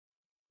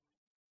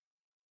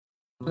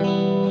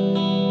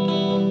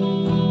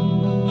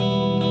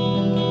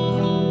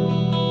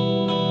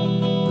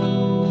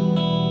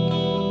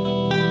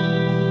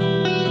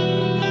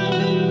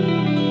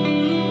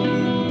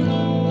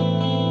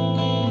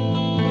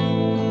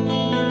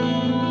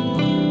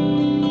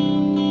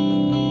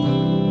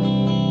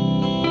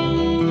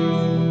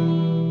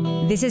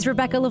This is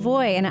Rebecca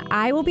Lavoie, and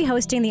I will be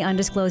hosting the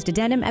Undisclosed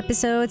Addendum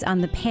episodes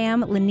on the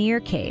Pam Lanier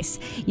case.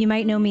 You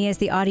might know me as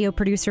the audio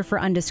producer for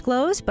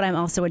Undisclosed, but I'm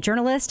also a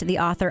journalist, the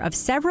author of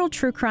several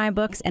true crime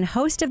books, and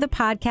host of the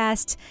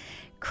podcast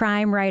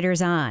Crime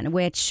Writers On,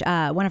 which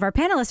one of our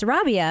panelists,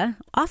 Rabia,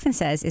 often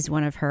says is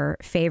one of her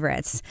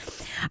favorites.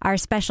 Our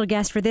special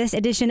guest for this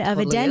edition of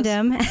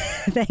Addendum,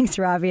 thanks,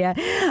 Rabia.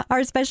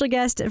 Our special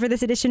guest for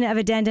this edition of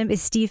Addendum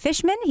is Steve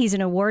Fishman. He's an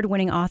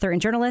award-winning author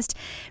and journalist.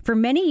 For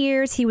many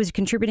years, he was a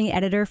contributing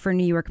editor for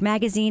New York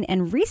Magazine,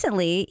 and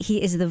recently,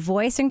 he is the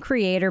voice and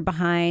creator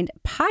behind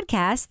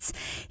podcasts.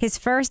 His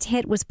first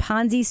hit was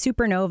Ponzi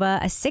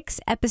Supernova, a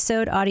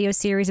 6-episode audio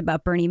series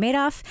about Bernie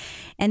Madoff,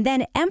 and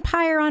then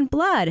Empire on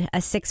Blood,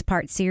 a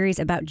 6-part series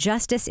about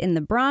justice in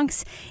the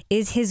Bronx,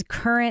 is his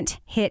current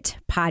hit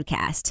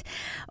podcast.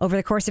 Over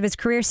the course of his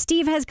career,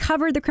 Steve has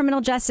covered the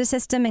criminal justice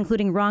system,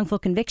 including wrongful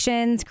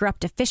convictions,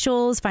 corrupt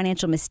officials,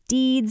 financial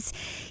misdeeds.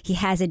 He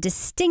has a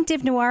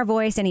distinctive noir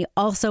voice, and he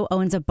also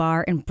owns a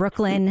bar in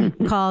Brooklyn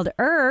called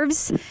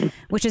Irv's,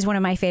 which is one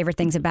of my favorite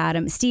things about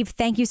him. Steve,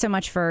 thank you so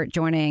much for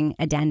joining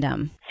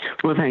Addendum.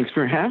 Well, thanks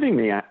for having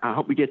me. I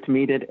hope we get to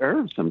meet at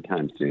Irv's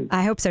sometime soon.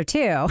 I hope so,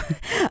 too.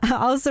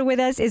 Also with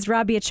us is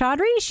Rabia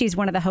Chaudhry. She's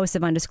one of the hosts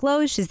of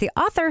Undisclosed. She's the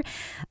author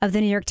of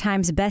the New York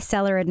Times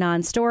bestseller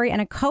Adnan Story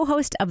and a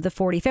co-host of the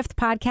 45th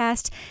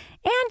podcast.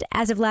 And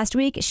as of last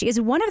week, she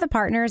is one of the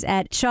partners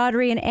at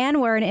Chaudhry and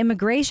Anwar, an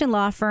immigration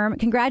law firm.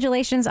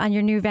 Congratulations on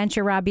your new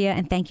venture, Rabia,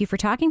 and thank you for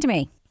talking to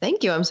me.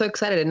 Thank you. I'm so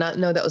excited. I did not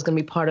know that was going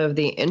to be part of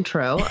the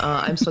intro.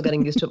 I'm still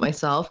getting used to it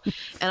myself.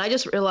 And I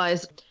just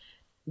realized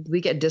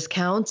we get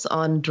discounts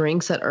on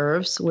drinks at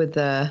Irv's with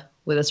a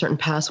certain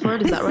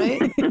password. Is that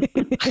right?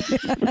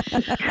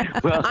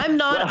 Well, I'm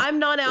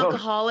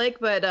non-alcoholic,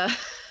 but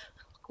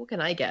what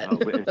can I get?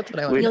 That's what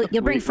I want.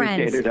 You'll bring friends.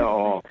 We cater to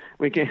all.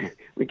 We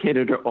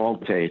cater to all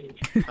tastes.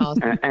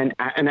 Awesome. And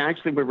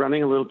actually, we're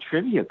running a little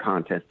trivia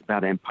contest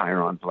about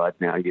Empire on Blood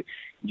now.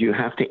 You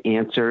have to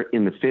answer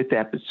in the 5th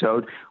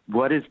episode,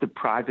 what is the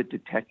private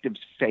detective's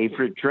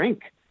favorite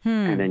drink?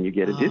 And then you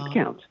get a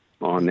discount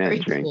on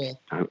that drink.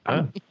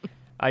 Cool.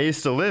 I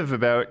used to live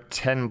about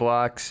 10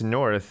 blocks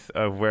north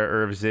of where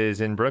Irv's is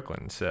in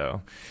Brooklyn,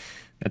 so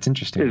that's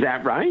interesting. Is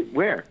that right?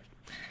 Where?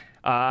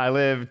 I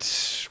lived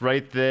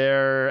right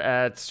there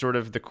at sort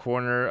of the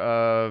corner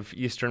of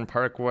Eastern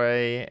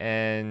Parkway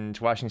and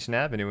Washington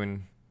Avenue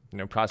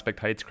in,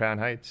 Prospect Heights, Crown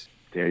Heights.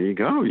 There you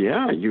go.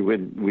 Yeah,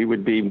 we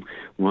would be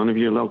one of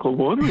your local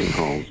watering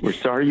holes. We're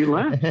sorry you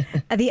left.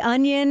 The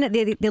onion,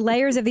 the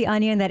layers of the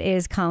onion that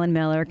is Colin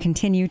Miller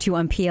continue to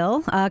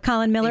unpeel.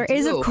 Colin Miller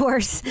is, of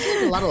course,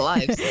 a lot of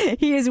lives.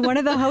 He is one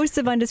of the hosts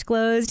of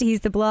Undisclosed. He's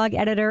the blog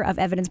editor of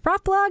Evidence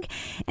Prof Blog,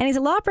 and he's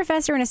a law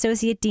professor and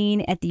associate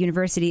dean at the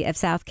University of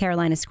South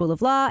Carolina School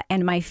of Law,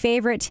 and my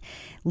favorite,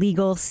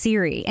 Legal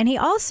Siri. And he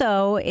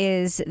also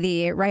is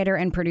the writer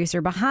and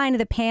producer behind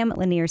the Pam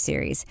Lanier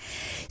series.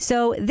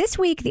 So this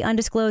week, the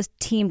Undisclosed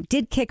team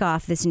did kick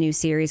off this new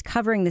series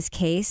covering this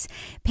case.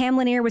 Pam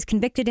Lanier was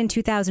convicted in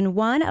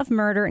 2001 of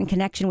murder in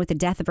connection with the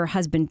death of her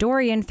husband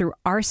Dorian through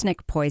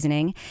arsenic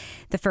poisoning.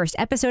 The first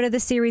episode of the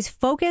series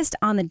focused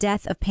on the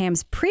death of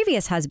Pam's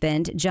previous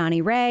husband,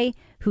 Johnny Ray,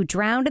 who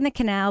drowned in the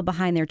canal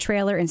behind their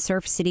trailer in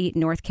Surf City,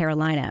 North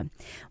Carolina.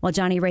 While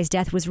Johnny Ray's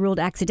death was ruled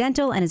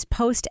accidental and his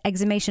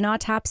post-exhumation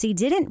autopsy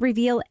didn't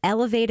reveal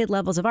elevated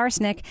levels of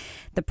arsenic,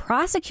 the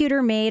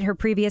prosecutor made her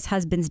previous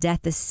husband's death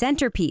the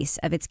centerpiece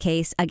of its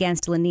case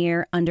against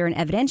Lanier under an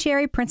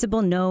evidentiary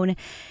principle known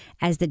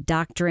as the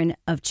doctrine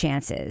of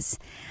chances.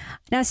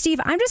 Now, Steve,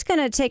 I'm just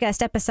going to take a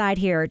step aside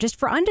here, just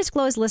for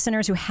undisclosed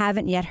listeners who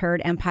haven't yet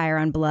heard Empire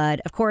on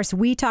Blood. Of course,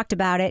 we talked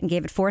about it and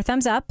gave it 4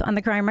 thumbs up on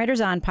the Crime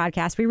Writers On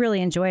podcast. We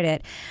really enjoyed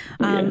it.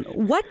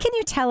 What can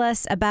you tell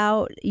us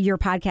about your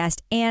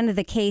podcast and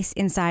the case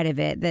inside of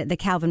it, the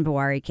Calvin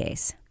Bouari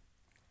case?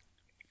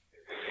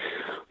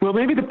 Well,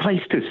 maybe the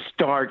place to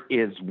start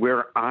is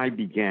where I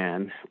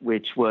began,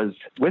 which was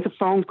with a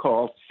phone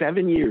call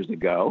 7 years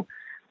ago.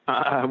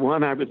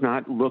 One I was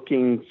not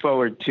looking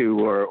forward to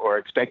or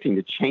expecting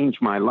to change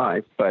my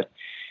life, but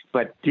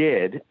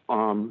did.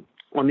 On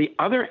the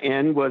other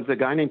end was a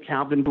guy named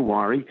Calvin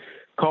Bouari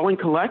calling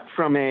collect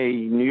from a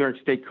New York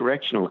State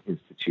correctional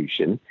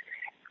institution.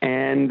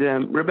 And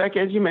Rebecca,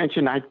 as you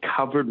mentioned, I'd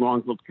covered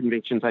wrongful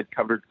convictions. I'd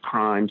covered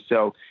crime.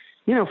 So,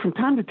 from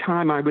time to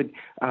time,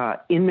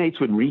 inmates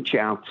would reach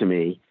out to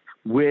me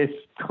with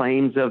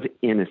claims of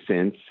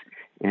innocence.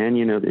 And,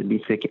 there'd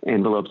be thick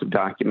envelopes of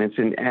documents.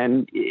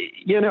 And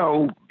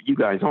you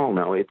guys all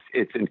know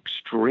it's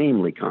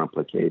extremely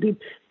complicated,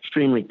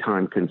 extremely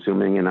time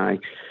consuming. And I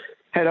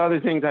had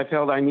other things I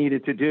felt I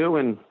needed to do.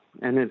 And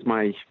as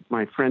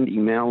my friend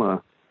Emil,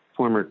 a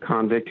former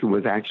convict who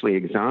was actually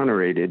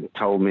exonerated,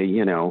 told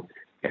me,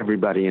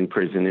 everybody in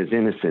prison is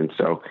innocent.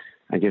 So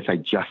I guess I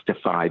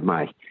justified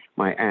my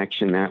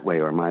action that way,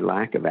 or my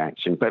lack of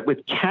action. But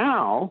with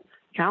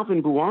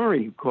Calvin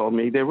Bouari, who called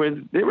me, there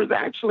was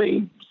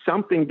actually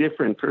something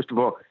different. First of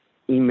all,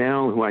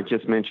 Emil, who I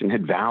just mentioned,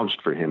 had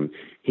vouched for him.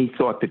 He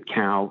thought that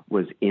Cal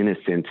was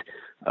innocent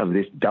of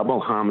this double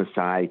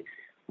homicide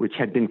which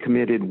had been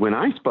committed when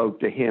I spoke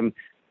to him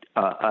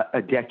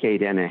a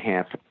decade and a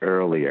half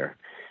earlier.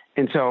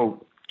 And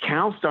so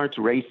Cal starts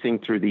racing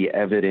through the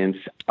evidence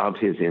of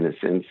his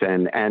innocence.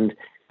 And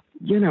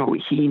you know,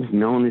 he's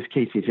known this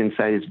case. His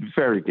insight is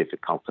very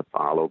difficult to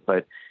follow.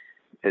 But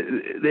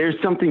there's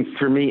something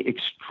for me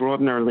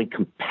extraordinarily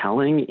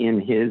compelling in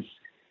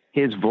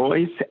his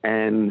voice.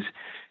 And,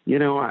 you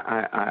know,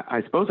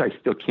 I suppose I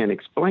still can't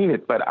explain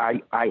it, but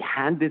I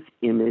had this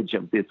image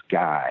of this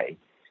guy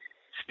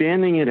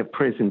standing at a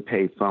prison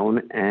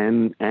payphone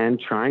and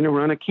trying to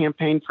run a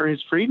campaign for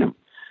his freedom.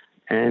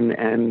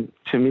 And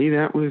to me,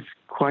 that was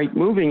quite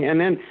moving.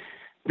 And then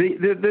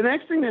the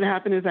next thing that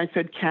happened is I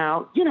said,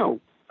 Cal, you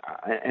know,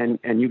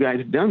 and you guys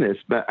have done this,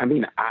 but I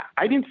mean,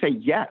 I didn't say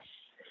yes.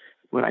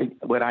 What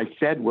I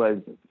said was,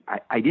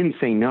 I didn't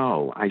say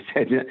no. I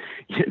said,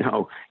 you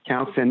know,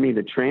 Cal, send me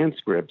the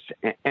transcripts.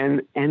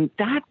 And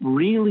that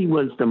really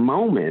was the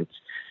moment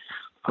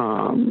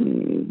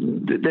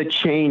that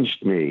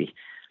changed me,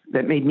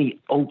 that made me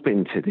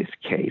open to this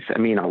case. I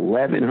mean,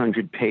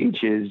 1,100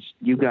 pages.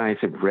 You guys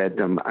have read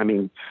them. I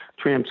mean,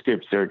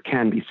 transcripts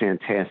can be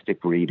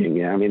fantastic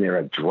reading. I mean, they're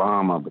a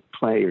drama with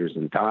players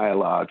and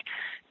dialogue.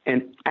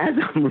 And as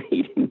I'm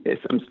reading this,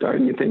 I'm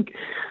starting to think,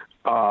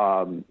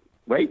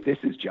 wait, this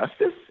is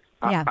justice?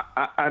 Yeah.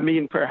 I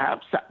mean,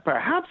 perhaps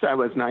I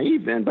was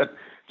naive then, but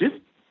just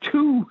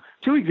two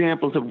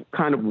examples of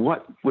kind of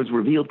what was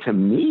revealed to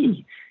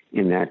me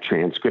in that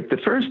transcript. The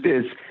first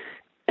is,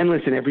 and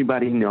listen,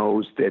 everybody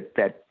knows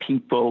that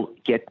people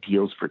get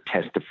deals for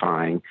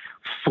testifying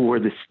for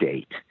the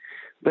state.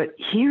 But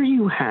here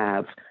you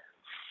have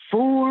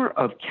 4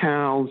 of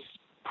Cal's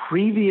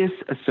previous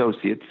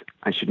associates.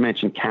 I should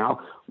mention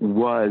Cal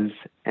was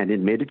an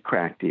admitted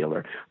crack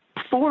dealer.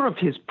 4 of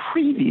his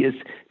previous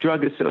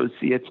drug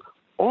associates,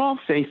 all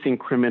facing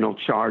criminal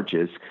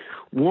charges,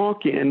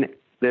 walk in.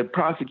 The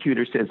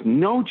prosecutor says,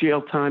 no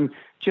jail time,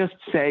 just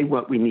say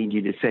what we need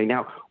you to say.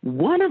 Now,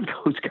 one of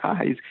those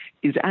guys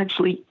is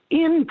actually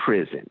in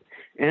prison,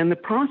 and the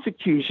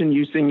prosecution,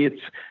 using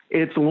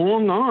its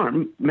long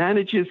arm,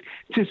 manages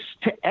to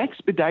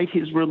expedite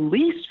his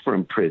release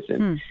from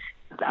prison.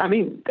 I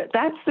mean,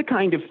 that's the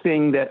kind of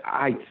thing that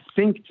I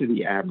think to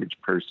the average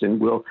person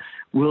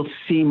will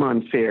seem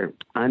unfair.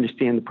 I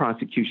understand the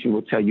prosecution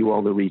will tell you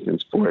all the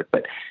reasons for it,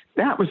 but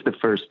that was the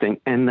first thing.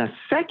 And the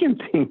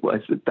second thing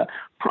was that the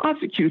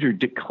prosecutor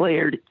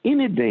declared in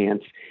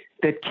advance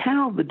that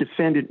Cal, the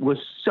defendant, was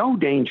so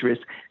dangerous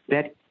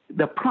that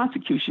the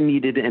prosecution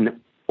needed an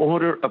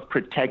order of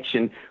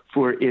protection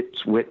for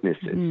its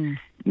witnesses.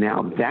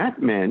 Now,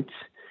 that meant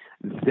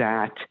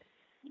that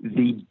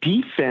the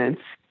defense,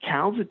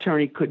 Cal's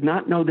attorney, could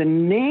not even know the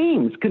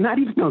names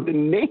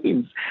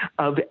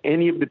of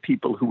any of the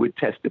people who would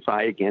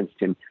testify against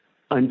him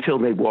until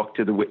they walked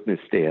to the witness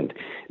stand.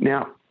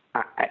 Now,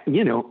 I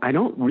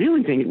don't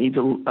really think it needs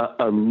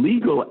a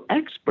legal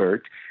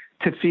expert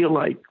to feel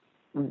like,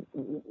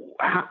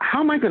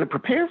 how am I going to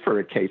prepare for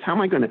a case? How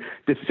am I going to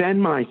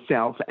defend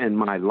myself and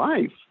my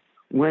life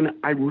when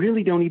I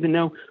really don't even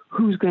know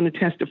who's going to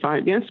testify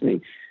against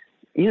me?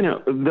 You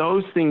know,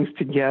 those things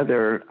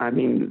together, I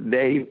mean,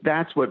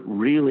 that's what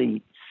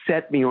really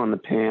set me on the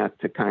path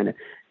to kind of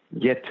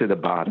get to the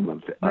bottom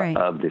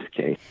of this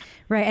case.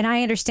 Right. And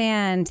I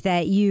understand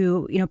that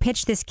you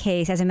pitched this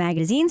case as a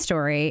magazine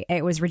story.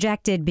 It was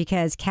rejected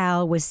because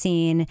Cal was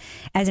seen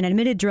as an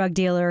admitted drug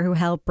dealer who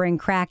helped bring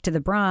crack to the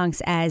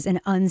Bronx as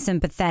an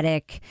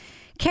unsympathetic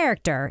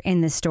character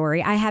in this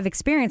story. I have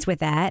experience with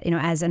that. You know,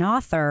 as an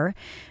author,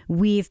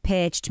 we've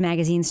pitched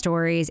magazine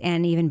stories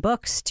and even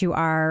books to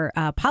our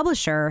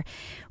publisher,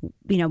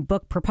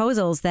 book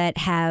proposals that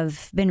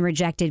have been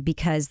rejected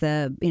because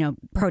the,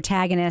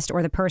 protagonist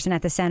or the person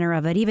at the center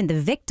of it, even the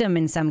victim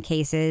in some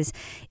cases,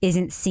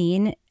 isn't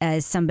seen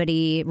as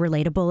somebody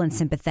relatable and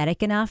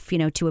sympathetic enough,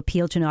 to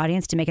appeal to an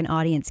audience, to make an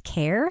audience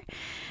care.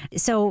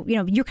 So,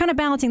 you're kind of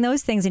balancing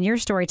those things in your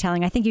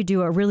storytelling. I think you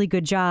do a really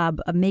good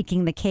job of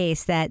making the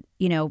case that,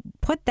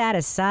 put that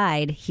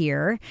aside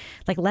here.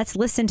 Like, let's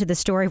listen to the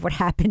story of what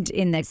happened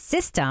in the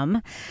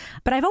system.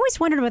 But I've always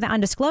wondered with the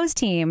Undisclosed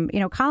team,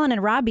 Colin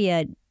and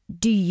Rabia,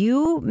 do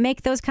you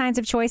make those kinds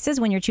of choices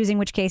when you're choosing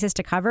which cases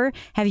to cover?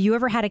 Have you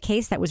ever had a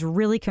case that was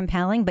really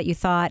compelling, but you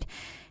thought,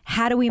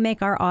 how do we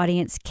make our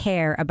audience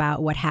care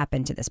about what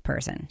happened to this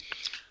person?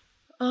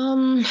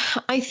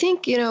 I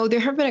think, there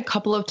have been a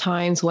couple of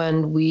times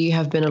when we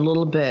have been a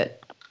little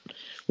bit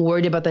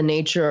worried about the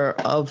nature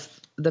of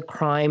the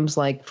crimes,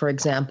 like, for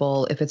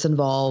example, if it's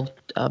involved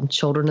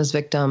children as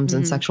victims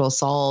and sexual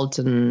assault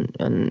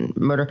and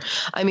murder.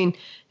 I mean,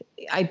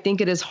 I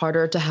think it is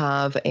harder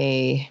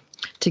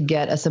to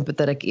get a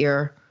sympathetic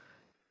ear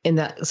in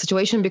that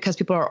situation because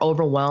people are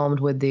overwhelmed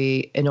with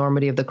the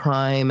enormity of the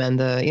crime and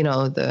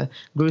the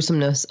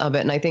gruesomeness of it.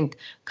 And I think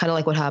kind of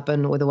like what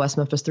happened with the West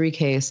Memphis 3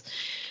 case,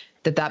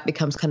 that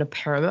becomes kind of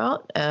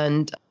paramount.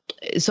 And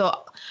so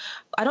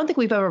I don't think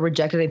we've ever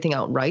rejected anything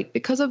outright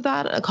because of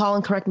that.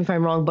 Colin, correct me if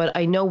I'm wrong, but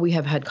I know we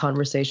have had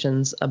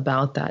conversations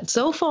about that.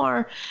 So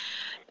far,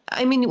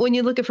 I mean, when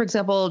you look at, for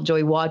example,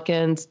 Joey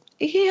Watkins,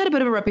 he had a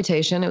bit of a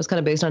reputation. It was kind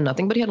of based on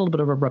nothing, but he had a little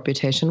bit of a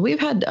reputation. We've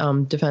had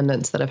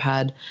defendants that have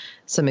had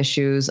some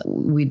issues.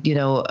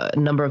 A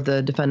number of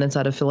the defendants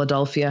out of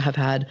Philadelphia have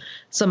had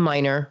some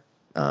minor,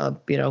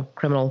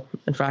 criminal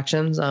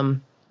infractions,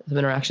 some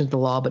interactions with the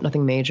law, but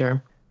nothing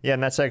major. Yeah,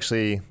 and that's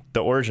actually the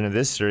origin of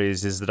this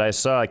series, is that I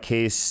saw a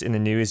case in the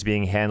news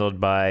being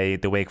handled by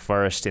the Wake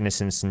Forest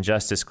Innocence and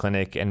Justice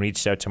Clinic and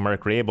reached out to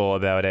Mark Rabel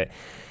about it.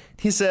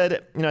 He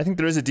said, I think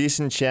there is a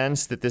decent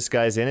chance that this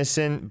guy's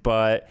innocent,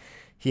 but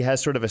he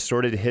has sort of a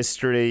sordid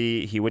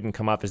history. He wouldn't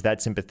come off as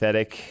that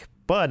sympathetic.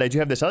 But I do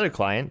have this other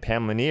client,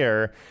 Pam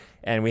Lanier,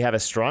 and we have a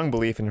strong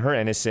belief in her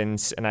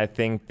innocence. And I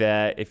think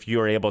that if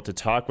you are able to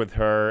talk with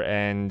her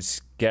and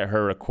get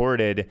her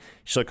recorded,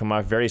 she'll come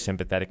off very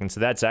sympathetic. And so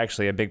that's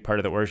actually a big part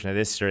of the origin of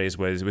this series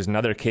was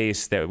another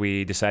case that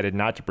we decided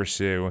not to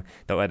pursue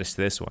that led us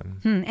to this one.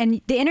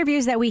 And the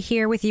interviews that we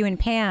hear with you and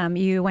Pam,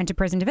 you went to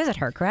prison to visit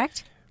her,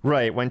 correct?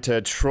 Right. Went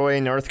to Troy,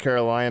 North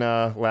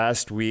Carolina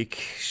last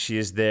week. She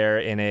is there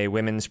in a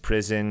women's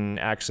prison.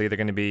 Actually, they're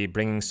going to be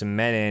bringing some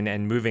men in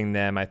and moving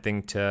them, I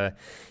think, to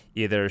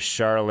either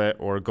Charlotte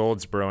or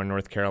Goldsboro in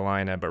North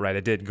Carolina. But right,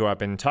 I did go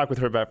up and talk with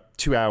her about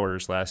 2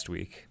 hours last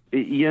week.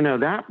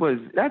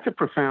 That's a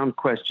profound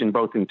question,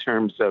 both in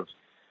terms of,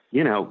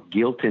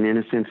 guilt and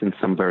innocence in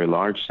some very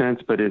large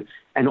sense,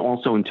 and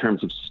also in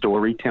terms of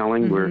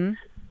storytelling, where,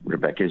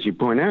 Rebecca, as you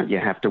point out, you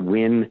have to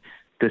win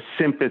the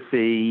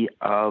sympathy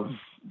of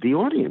the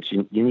audience.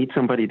 You need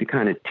somebody to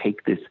kind of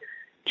take this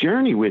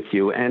journey with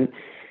you. And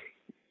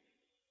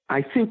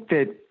I think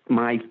that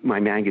my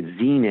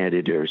magazine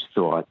editors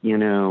thought,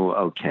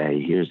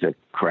 okay, here's a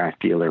crack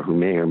dealer who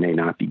may or may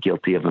not be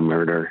guilty of a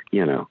murder,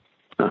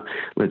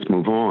 let's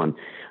move on.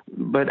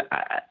 But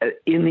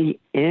in the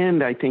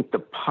end, I think the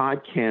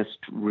podcast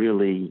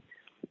really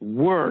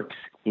works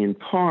in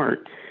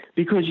part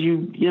because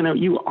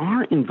you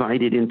are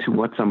invited into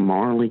what's a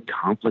morally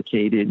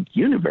complicated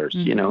universe.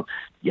 It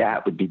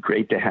would be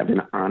great to have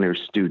an honor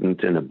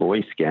student and a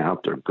Boy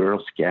Scout or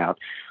Girl Scout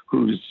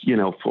who's,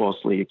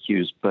 falsely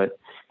accused. But,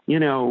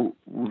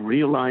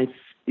 real life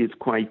is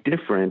quite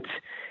different.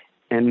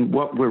 And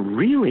what we're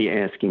really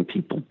asking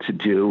people to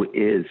do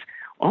is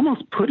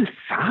almost put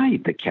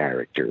aside the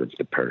character of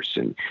the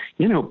person,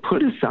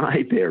 put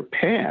aside their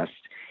past,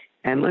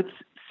 and let's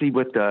see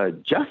what the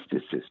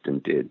justice system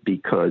did,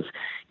 because,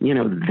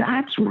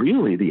 that's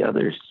really the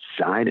other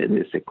side of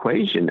this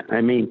equation.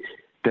 I mean,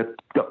 the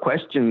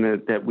question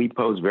that we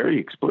pose very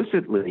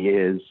explicitly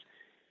is,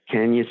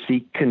 can you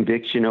seek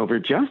conviction over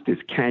justice?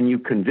 Can you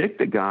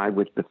convict a guy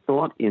with the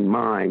thought in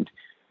mind,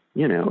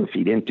 if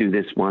he didn't do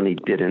this one, he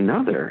did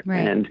another?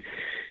 Right. And,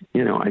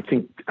 I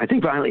think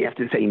finally you have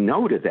to say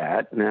no to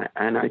that.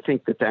 And I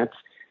think that that's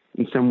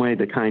in some way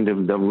the kind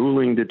of the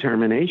ruling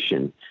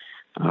determination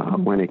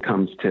when it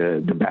comes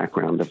to the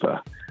background of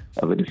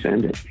a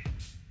defendant.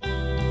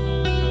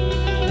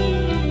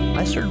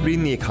 I started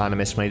reading The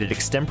Economist when I did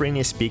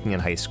extemporaneous speaking in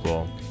high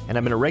school, and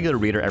I've been a regular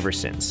reader ever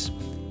since.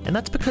 And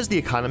that's because The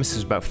Economist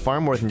is about far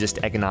more than just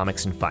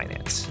economics and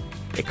finance.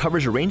 It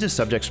covers a range of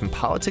subjects from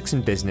politics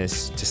and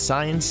business to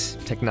science,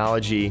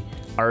 technology,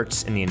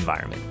 arts, and the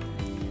environment.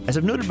 As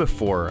I've noted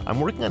before, I'm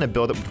working on a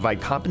bill that would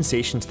provide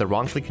compensation to the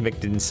wrongfully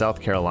convicted in South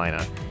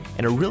Carolina,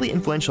 and a really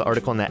influential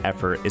article in that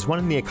effort is one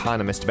in The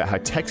Economist about how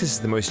Texas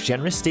is the most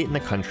generous state in the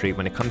country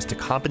when it comes to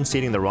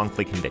compensating the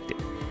wrongfully convicted.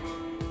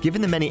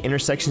 Given the many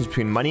intersections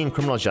between money and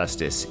criminal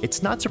justice,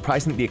 it's not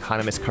surprising that The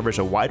Economist covers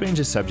a wide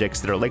range of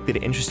subjects that are likely to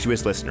interest you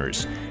as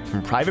listeners,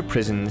 from private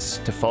prisons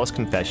to false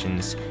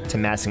confessions to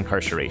mass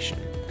incarceration.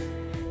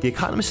 The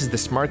Economist is the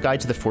smart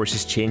guide to the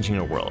forces changing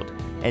our world.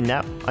 And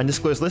now,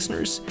 undisclosed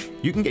listeners,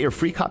 you can get your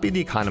free copy of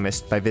The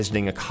Economist by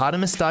visiting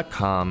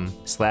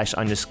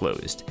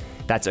economist.com/undisclosed.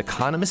 That's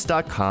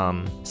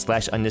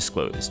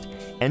economist.com/undisclosed.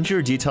 Enter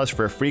your details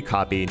for a free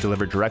copy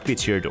delivered directly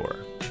to your door.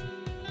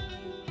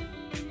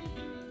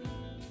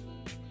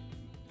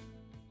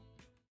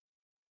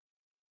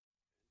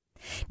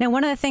 Now,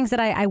 one of the things that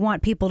I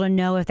want people to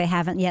know if they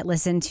haven't yet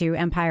listened to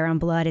Empire on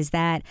Blood is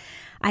that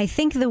I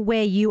think the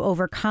way you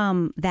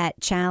overcome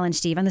that challenge,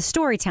 Steve, on the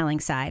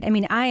storytelling side, I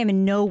mean, I am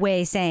in no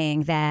way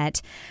saying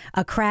that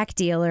a crack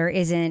dealer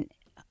isn't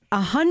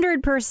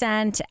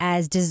 100%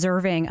 as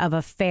deserving of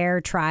a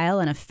fair trial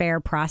and a fair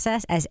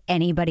process as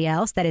anybody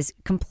else. That is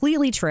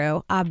completely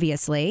true,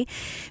 obviously.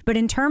 But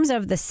in terms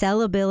of the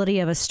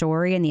sellability of a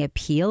story and the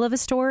appeal of a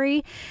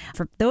story,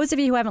 for those of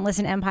you who haven't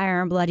listened to Empire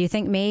on Blood, you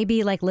think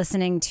maybe like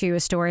listening to a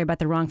story about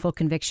the wrongful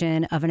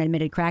conviction of an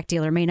admitted crack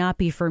dealer may not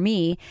be for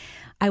me.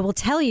 I will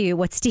tell you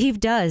what Steve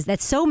does that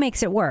so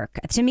makes it work.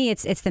 To me,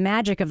 it's the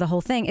magic of the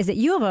whole thing is that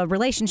you have a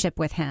relationship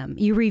with him.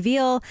 You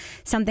reveal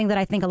something that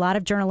I think a lot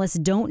of journalists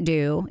don't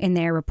do in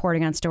their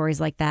reporting on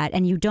stories like that.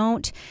 And you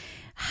don't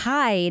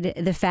hide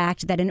the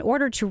fact that in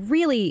order to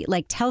really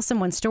like tell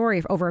someone's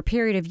story over a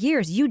period of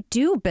years, you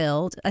do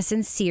build a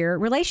sincere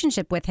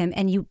relationship with him,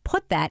 and you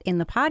put that in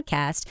the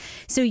podcast.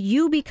 So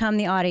you become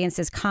the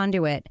audience's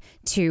conduit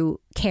to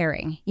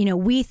caring.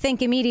 We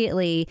think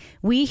immediately,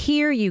 we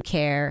hear you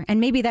care, and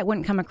maybe that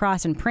wouldn't come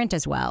across in print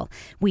as well.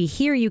 We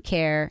hear you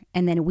care,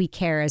 and then we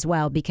care as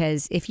well,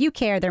 because if you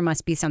care, there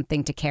must be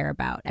something to care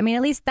about. I mean,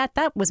 at least that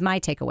was my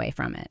takeaway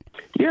from it.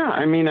 Yeah,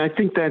 I mean, I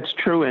think that's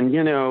true. And,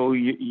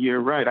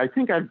 you're right. I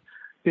think I've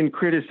been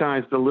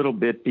criticized a little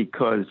bit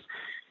because,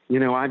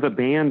 I've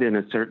abandoned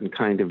a certain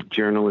kind of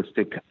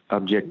journalistic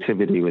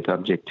objectivity, with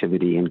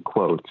objectivity in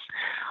quotes.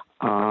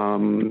 This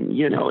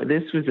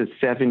was a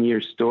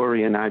 7-year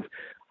story, and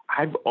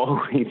I've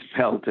always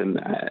felt,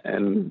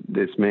 and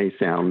this may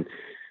sound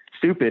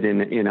stupid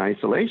in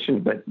isolation,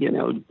 but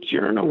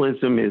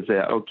journalism is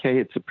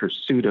it's a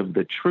pursuit of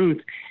the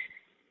truth.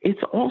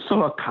 It's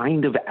also a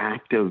kind of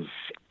act of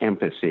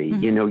empathy.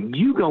 Mm-hmm.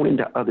 You go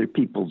into other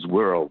people's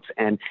worlds,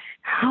 and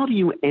how do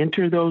you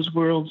enter those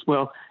worlds?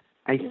 Well,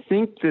 I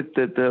think that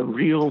the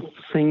real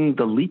thing,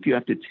 the leap you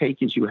have to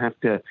take, is you have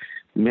to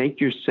make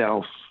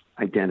yourself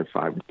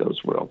identify with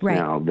those worlds. Right.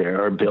 Now,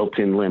 there are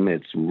built-in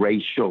limits,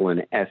 racial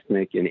and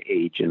ethnic and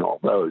age and all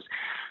those.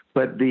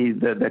 But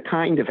the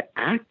kind of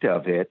act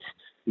of it,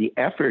 the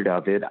effort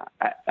of it,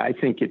 I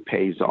think it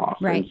pays off.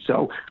 Right. And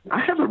so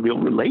I have a real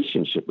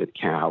relationship with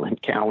Cal, and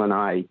Cal and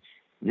I,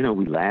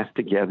 we laugh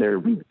together.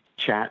 We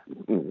chat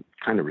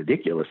kind of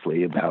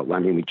ridiculously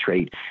we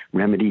trade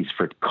remedies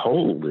for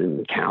cold,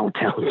 and Cal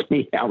tells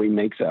me how he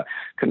makes a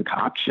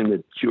concoction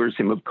that cures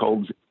him of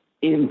colds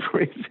in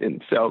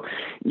prison. So,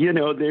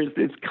 there's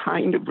this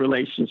kind of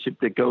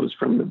relationship that goes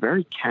from the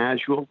very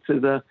casual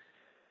to the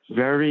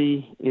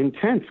very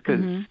intense. Because,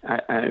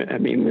 mm-hmm. I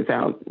mean,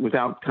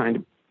 without kind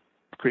of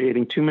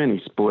creating too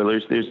many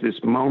spoilers, there's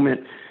this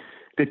moment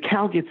that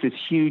Cal gets this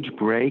huge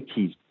break.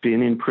 He's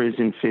been in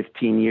prison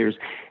 15 years,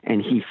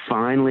 and he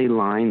finally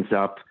lines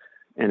up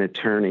an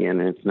attorney,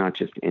 and it's not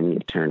just any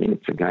attorney.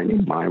 It's a guy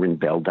named Myron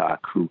Beldock,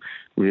 who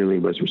really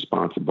was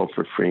responsible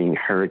for freeing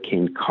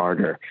Hurricane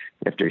Carter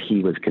after he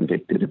was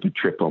convicted of a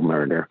triple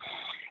murder.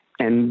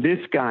 And this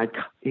guy,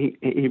 he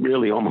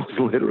really almost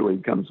literally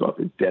comes off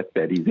his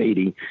deathbed. He's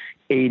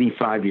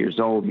 85 years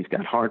old. He's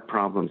got heart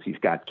problems. He's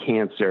got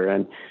cancer.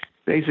 And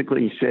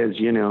basically he says,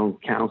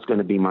 Cal's going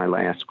to be my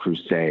last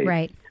crusade.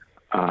 Right.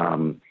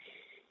 And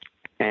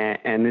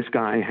this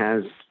guy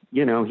has, he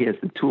has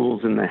the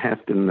tools and the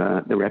heft and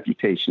the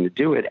reputation to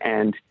do it,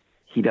 and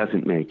he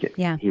doesn't make it.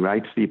 Yeah. He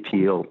writes the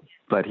appeal,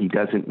 but he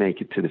doesn't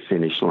make it to the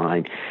finish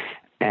line.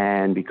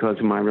 And because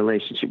of my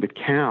relationship with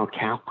Cal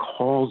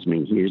calls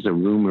me. Here's a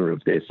rumor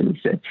of this, and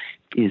he said,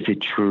 "Is it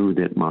true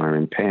that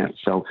Myron passed?"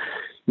 So,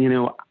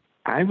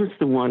 I was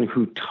the one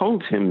who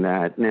told him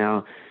that.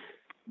 Now,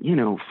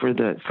 for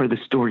the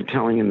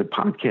storytelling in the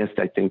podcast,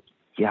 I think,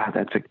 yeah,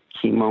 that's a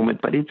key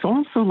moment. But it's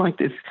also like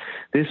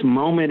this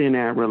moment in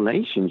our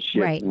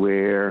relationship, right,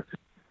 where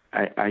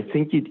I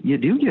think you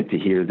do get to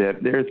hear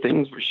that there are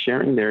things we're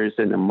sharing. There is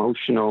an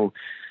emotional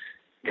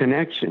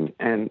connection.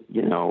 And,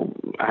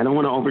 I don't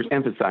want to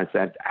overemphasize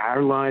that.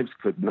 Our lives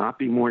could not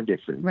be more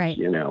different. Right.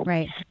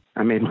 Right.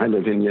 I made my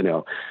living,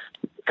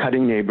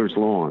 cutting neighbors'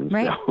 lawns.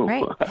 Right, so,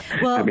 right.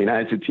 Well, I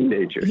was a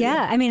teenager.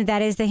 Yeah, I mean,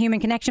 that is the human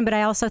connection. But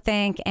I also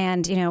think,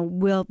 and,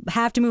 we'll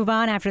have to move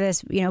on after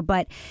this,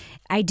 but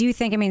I do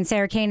think,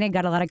 Sarah Koenig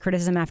got a lot of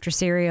criticism after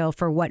Serial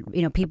for what,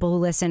 people who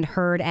listened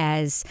heard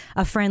as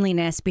a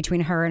friendliness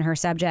between her and her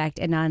subject,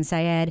 Adnan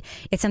Syed.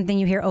 It's something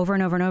you hear over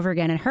and over and over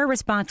again. And her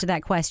response to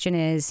that question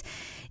is,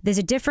 there's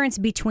a difference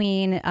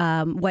between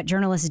what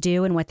journalists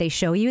do and what they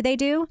show you they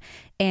do.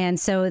 And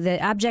so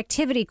the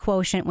objectivity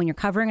quotient, when you're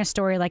covering a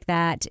story like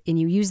that, and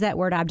you use that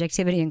word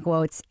objectivity in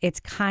quotes, it's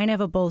kind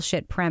of a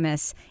bullshit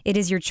premise. It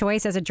is your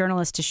choice as a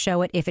journalist to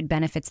show it if it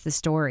benefits the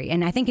story.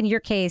 And I think in your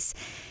case,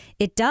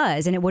 it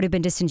does, and it would have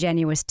been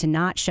disingenuous to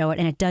not show it,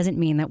 and it doesn't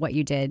mean that what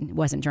you did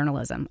wasn't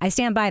journalism. I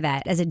stand by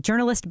that. As a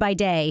journalist by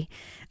day,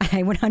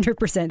 I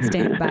 100%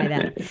 stand by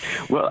that.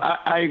 Well,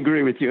 I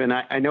agree with you, and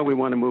I know we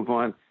want to move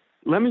on.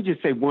 Let me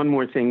just say one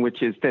more thing,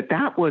 which is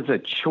that was a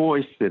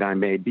choice that I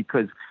made,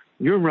 because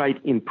you're right,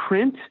 in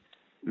print,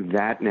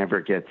 that never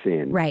gets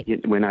in. Right.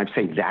 When I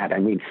say that, I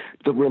mean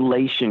the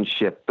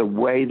relationship, the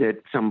way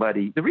that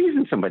the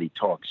reason somebody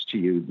talks to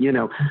you,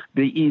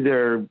 the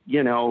either,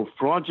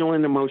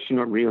 fraudulent emotion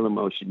or real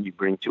emotion you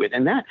bring to it.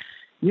 And that,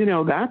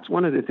 that's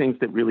one of the things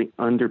that really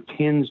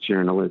underpins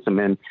journalism.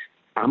 And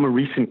I'm a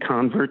recent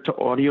convert to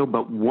audio,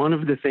 but one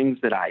of the things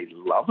that I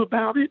love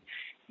about it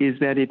is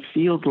that it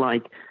feels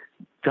like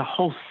the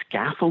whole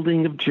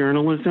scaffolding of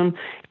journalism,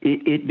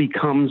 it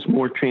becomes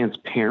more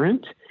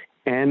transparent.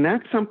 And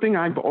that's something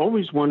I've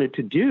always wanted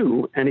to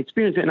do and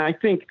experience. And I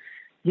think,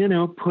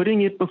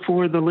 putting it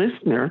before the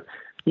listener,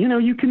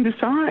 you can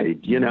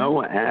decide,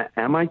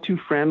 am I too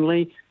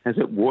friendly? Has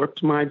it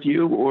warped my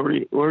view? Or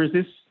is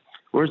this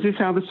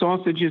how the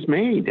sausage is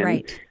made? And,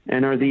 right.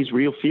 And are these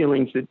real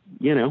feelings that,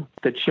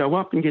 that show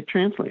up and get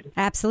translated?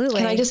 Absolutely.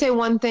 Can I just say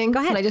one thing? Go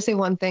ahead. Can I just say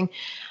one thing?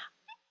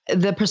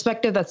 The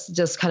perspective that's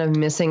just kind of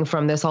missing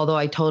from this, although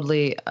I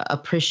totally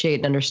appreciate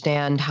and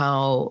understand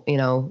how,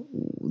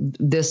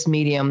 this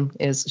medium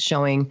is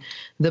showing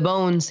the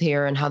bones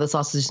here and how the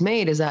sausage is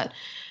made, is that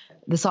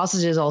the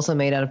sausage is also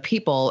made out of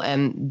people,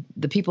 and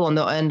the people on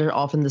the end are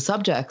often the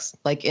subjects.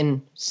 Like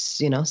in,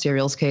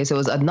 Serial's case, it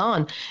was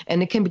Adnan,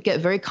 and it can get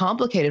very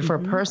complicated for a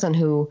person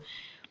who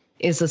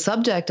is the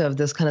subject of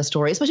this kind of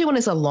story, especially when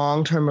it's a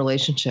long-term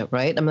relationship,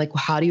 right? I'm like,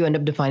 well, how do you end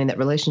up defining that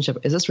relationship?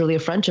 Is this really a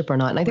friendship or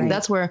not? And I think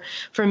that's where,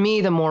 for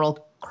me, the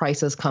moral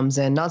crisis comes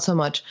in. Not so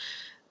much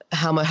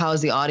how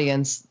is the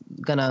audience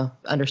going to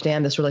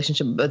understand this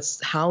relationship, but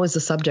how is the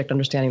subject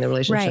understanding the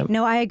relationship? Right.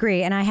 No, I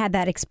agree. And I had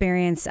that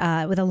experience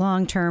with a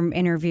long-term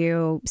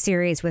interview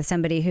series with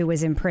somebody who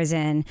was in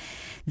prison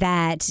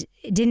that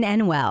didn't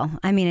end well.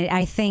 I mean,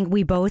 I think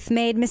we both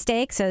made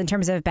mistakes in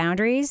terms of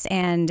boundaries,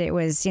 and it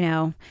was,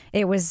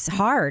 it was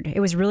hard. It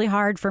was really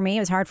hard for me.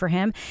 It was hard for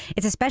him.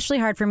 It's especially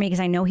hard for me because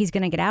I know he's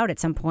going to get out at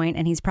some point,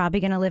 and he's probably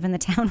going to live in the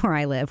town where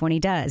I live when he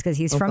does, because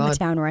he's from the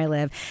town where I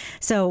live.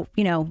 So,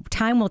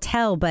 time will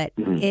tell, but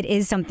it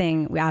is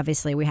something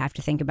obviously we have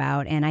to think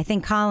about. And I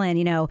think,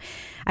 Colin,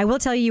 I will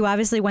tell you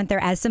obviously went there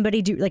as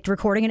somebody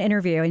recording an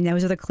interview, and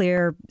those are the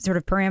clear sort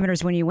of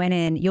parameters when you went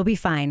in. You'll be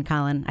fine,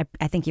 Colin.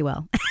 I think you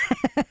will.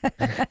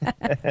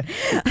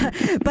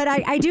 But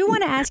I do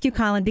want to ask you,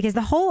 Colin, because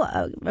the whole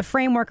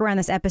framework around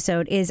this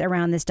episode is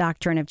around this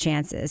doctrine of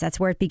chances. That's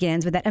where it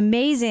begins with that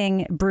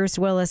amazing Bruce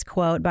Willis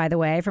quote, by the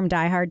way, from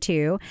Die Hard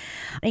 2.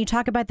 And you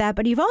talk about that,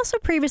 but you've also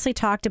previously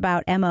talked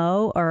about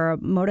MO or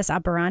modus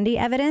operandi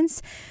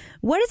evidence.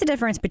 What is the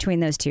difference between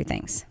those two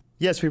things?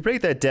 Yes, we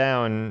break that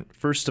down.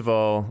 First of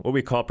all, what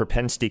we call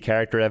propensity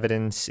character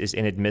evidence is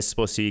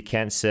inadmissible, so you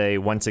can't say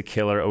once a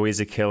killer, always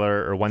a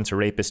killer, or once a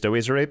rapist,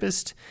 always a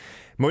rapist.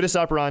 Modus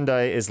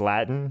operandi is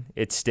Latin.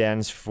 It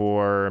stands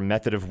for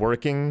method of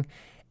working.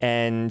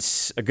 And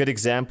a good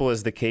example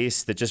is the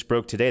case that just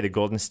broke today, the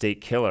Golden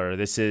State Killer.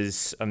 This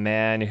is a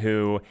man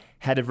who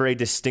had a very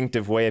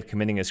distinctive way of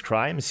committing his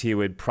crimes. He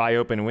would pry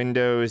open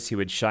windows. He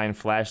would shine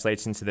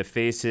flashlights into the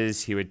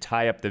faces. He would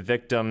tie up the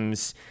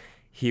victims.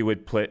 He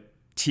would put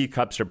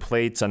teacups or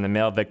plates on the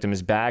male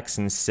victims' backs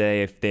and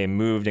say if they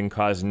moved and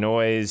caused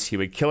noise, he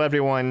would kill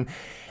everyone.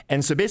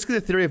 And so basically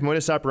the theory of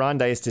modus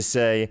operandi is to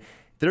say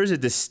there is a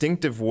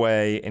distinctive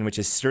way in which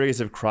a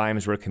series of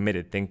crimes were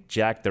committed. Think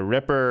Jack the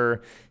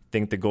Ripper,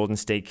 think the Golden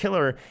State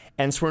Killer.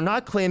 And so we're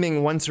not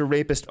claiming once a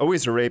rapist,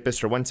 always a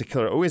rapist, or once a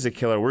killer, always a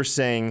killer. We're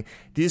saying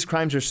these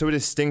crimes are so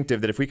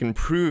distinctive that if we can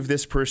prove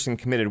this person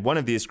committed one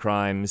of these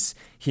crimes,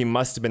 he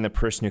must have been the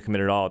person who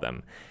committed all of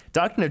them.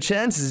 Doctrine of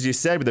chances, as you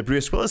said with the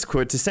Bruce Willis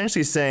quote, is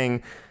essentially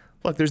saying,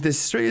 look, there's this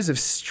series of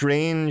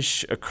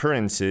strange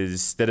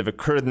occurrences that have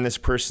occurred in this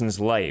person's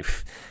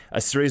life.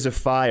 A series of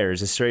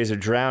fires, a series of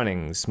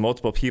drownings,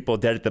 multiple people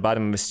dead at the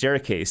bottom of a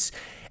staircase.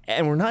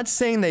 And we're not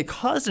saying they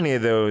caused any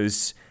of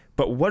those,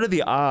 but what are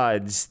the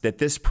odds that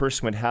this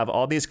person would have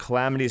all these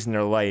calamities in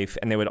their life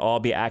and they would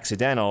all be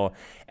accidental?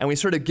 And we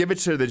sort of give it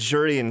to the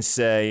jury and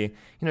say,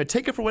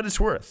 take it for what it's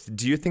worth.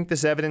 Do you think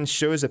this evidence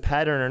shows a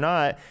pattern or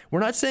not?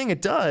 We're not saying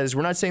it does.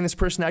 We're not saying this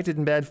person acted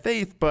in bad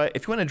faith, but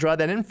if you want to draw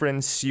that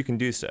inference, you can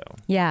do so.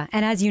 Yeah.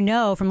 And as you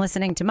know from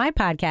listening to my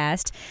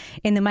podcast,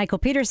 in the Michael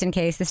Peterson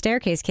case, the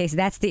staircase case,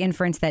 that's the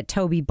inference that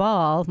Toby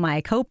Ball,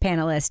 my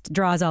co-panelist,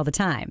 draws all the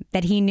time.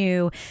 That he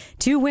knew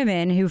two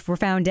women who were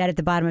found dead at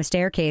the bottom of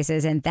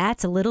staircases, and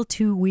that's a little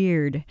too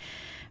weird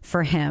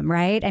for him,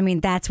 right? I mean,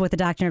 that's what the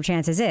doctrine of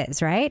chances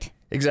is, right?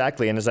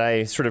 Exactly. And as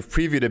I sort of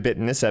previewed a bit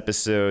in this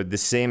episode, the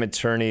same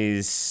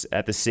attorneys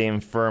at the same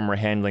firm were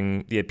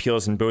handling the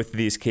appeals in both of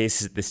these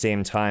cases at the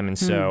same time. And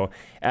so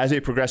as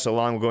we progress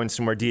along, we'll go into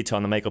some more detail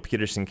on the Michael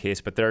Peterson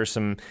case. But there are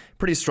some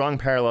pretty strong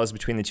parallels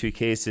between the two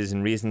cases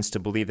and reasons to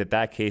believe that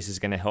that case is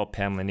going to help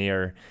Pam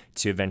Lanier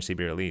to eventually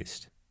be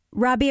released.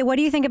 Rabia, what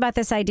do you think about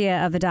this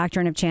idea of the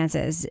doctrine of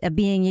chances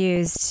being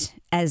used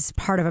as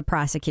part of a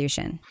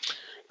prosecution?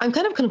 I'm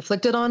kind of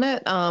conflicted on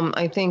it.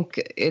 I think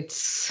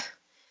it's,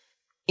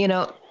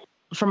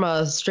 from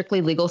a strictly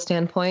legal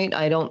standpoint,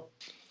 I don't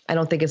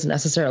think it's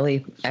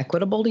necessarily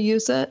equitable to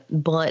use it.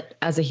 But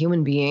as a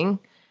human being,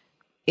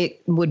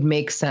 it would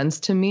make sense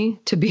to me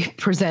to be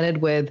presented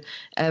with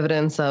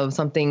evidence of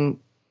something,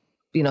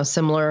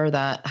 similar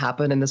that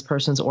happened in this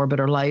person's orbit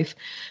or life.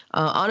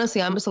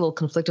 Honestly, I'm just a little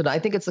conflicted. I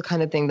think it's the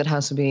kind of thing that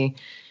has to be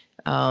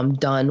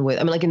done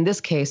with, like in this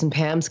case, in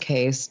Pam's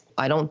case,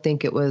 I don't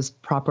think it was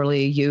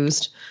properly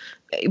used,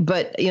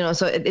 but,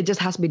 so it just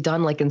has to be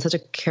done like in such a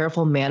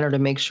careful manner to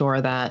make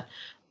sure that,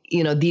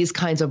 these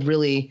kinds of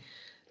really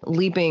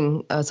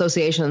leaping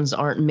associations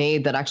aren't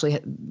made that actually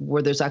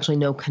where there's actually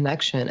no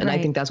connection. And right.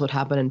 I think that's what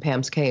happened in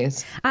Pam's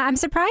case. I'm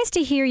surprised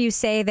to hear you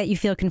say that you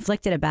feel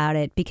conflicted about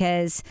it,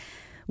 because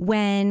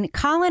when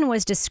Colin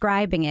was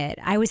describing it,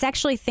 I was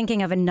actually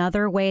thinking of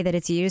another way that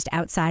it's used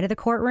outside of the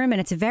courtroom, and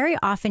it's very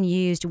often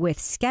used with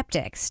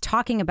skeptics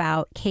talking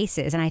about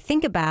cases. And I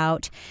think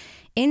about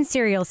in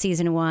Serial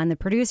Season 1, the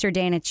producer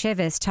Dana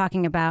Chivvis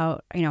talking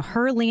about,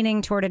 her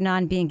leaning toward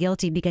Adnan being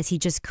guilty because he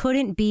just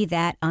couldn't be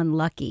that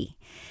unlucky.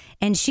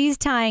 And she's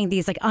tying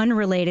these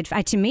unrelated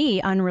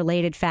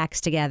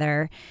facts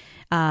together.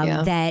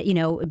 that,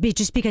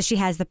 just because she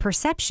has the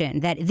perception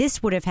that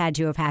this would have had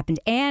to have happened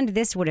and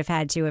this would have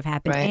had to have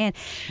happened. Right.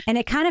 And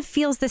it kind of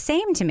feels the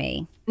same to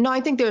me. No,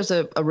 I think there's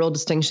a real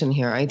distinction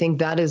here. I think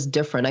that is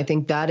different. I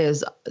think that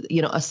is,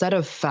 a set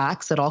of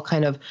facts that all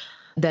kind of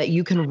that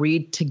you can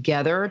read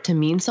together to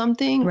mean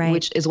something, right,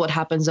 which is what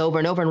happens over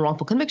and over in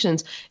wrongful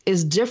convictions,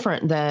 is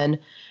different than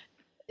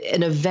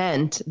an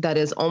event that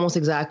is almost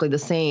exactly the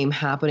same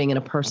happening in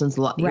a person's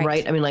life,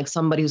 right? I mean, like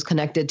somebody who's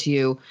connected to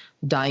you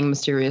dying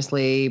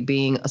mysteriously,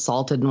 being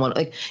assaulted and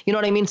you know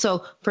what I mean?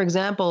 So for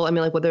example, I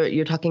mean, like whether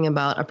you're talking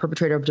about a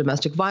perpetrator of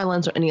domestic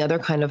violence or any other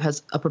kind of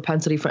has a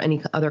propensity for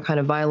any other kind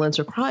of violence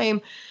or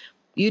crime,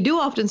 you do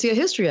often see a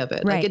history of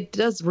it. Right. Like it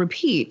does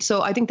repeat.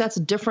 So I think that's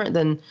different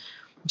than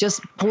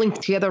just pulling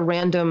together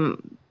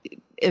random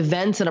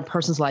events in a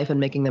person's life and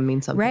making them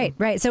mean something.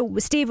 Right. So,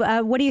 Steve,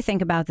 what do you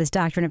think about this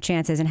doctrine of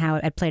chances and how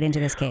it played into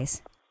this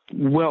case?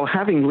 Well,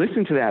 having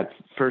listened to that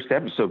first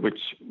episode, which,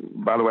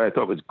 by the way, I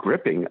thought was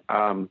gripping,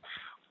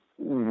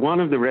 one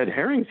of the red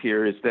herrings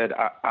here is that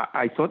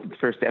I thought that the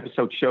first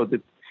episode showed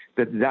that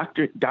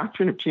the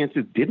doctrine of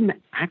chances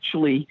didn't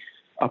actually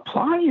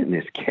apply in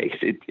this case.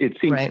 It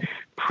seems right,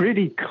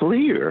 pretty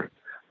clear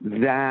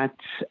that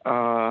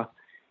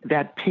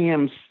that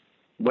Pam's,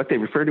 what they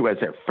refer to as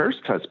her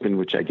first husband,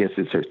 which I guess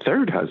is her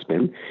third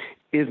husband,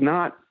 is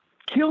not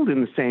killed in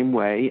the same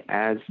way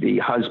as the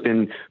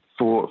husband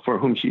for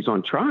whom she's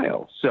on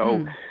trial.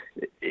 So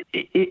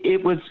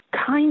it was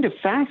kind of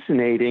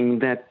fascinating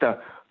that the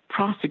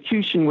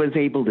prosecution was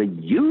able to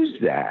use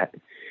that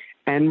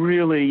and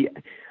really,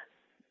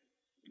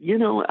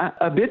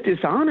 a bit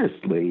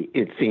dishonestly,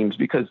 it seems,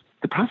 because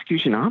the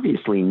prosecution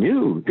obviously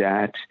knew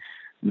that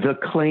the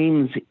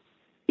claims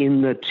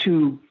in the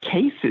two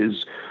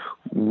cases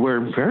were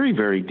very,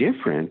 very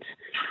different.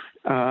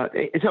 So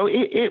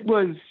it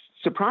was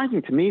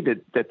surprising to me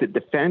that the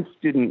defense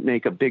didn't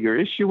make a bigger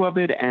issue of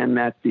it and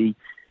that the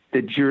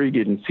jury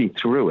didn't see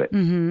through it.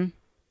 Mm-hmm.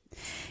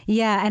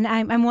 Yeah, and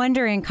I'm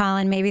wondering,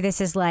 Colin, maybe this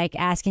is like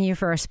asking you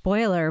for a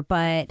spoiler,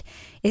 but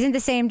isn't the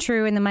same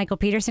true in the Michael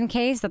Peterson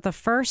case, that the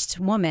first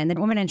woman, the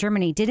woman in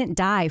Germany, didn't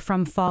die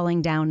from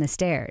falling down the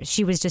stairs?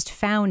 She was just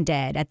found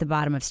dead at the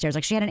bottom of stairs,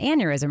 like she had an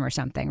aneurysm or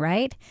something,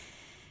 right?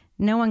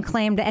 No one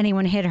claimed that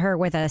anyone hit her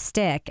with a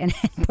stick and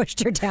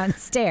pushed her down the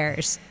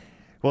stairs.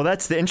 Well,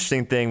 that's the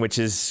interesting thing, which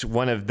is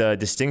one of the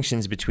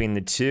distinctions between the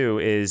two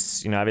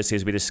is, obviously,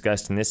 as we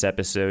discussed in this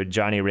episode,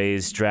 Johnny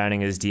Ray's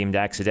drowning is deemed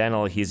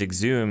accidental. He's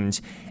exhumed,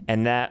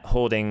 and that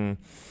holding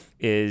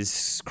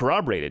is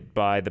corroborated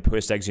by the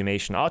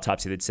post-exhumation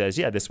autopsy that says,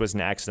 yeah, this was an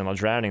accidental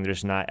drowning.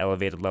 There's not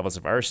elevated levels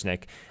of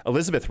arsenic.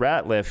 Elizabeth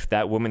Ratliff,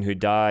 that woman who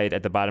died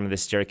at the bottom of the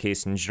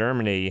staircase in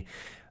Germany,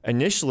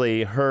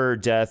 initially, her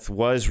death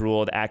was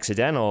ruled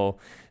accidental.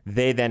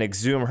 They then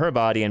exhume her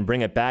body and bring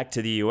it back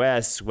to the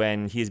U.S.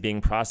 when he's being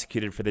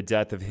prosecuted for the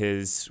death of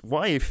his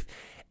wife.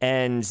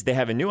 And they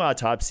have a new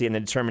autopsy, and the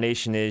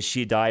determination is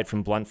she died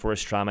from blunt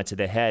force trauma to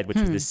the head, which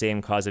was the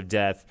same cause of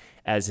death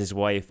as his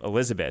wife,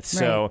 Elizabeth. Right.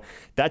 So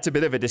that's a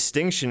bit of a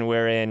distinction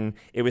wherein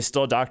it was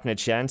still doctrine of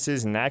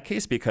chances in that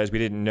case because we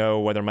didn't know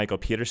whether Michael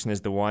Peterson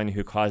is the one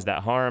who caused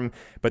that harm.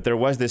 But there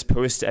was this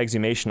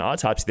post-exhumation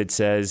autopsy that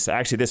says,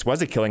 actually, this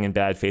was a killing in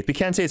bad faith. We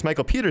can't say it's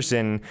Michael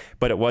Peterson,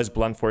 but it was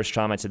blunt force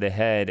trauma to the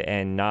head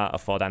and not a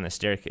fall down the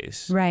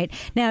staircase. Right.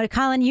 Now,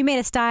 Colin, you made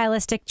a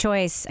stylistic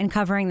choice in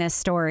covering this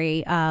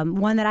story,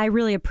 one that I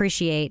really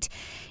appreciate,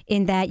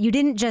 in that you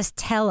didn't just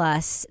tell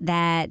us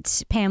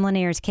that Pam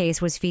Lanier's case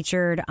was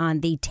featured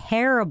on the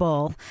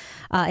terrible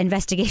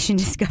investigation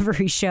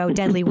discovery show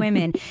Deadly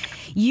Women.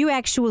 You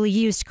actually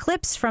used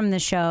clips from the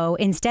show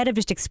instead of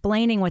just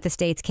explaining what the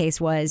state's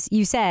case was.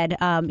 You said,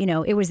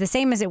 it was the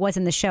same as it was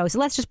in the show. So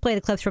let's just play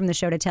the clips from the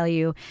show to tell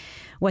you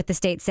what the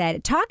state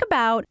said. Talk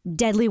about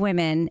Deadly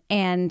Women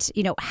and,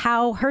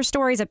 how her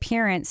story's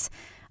appearance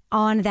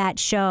on that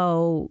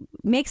show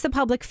makes the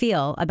public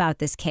feel about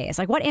this case.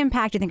 Like, what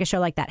impact do you think a show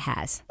like that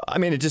has? I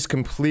mean, it just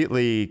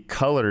completely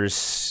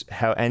colors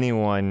how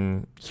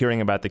anyone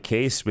hearing about the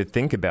case would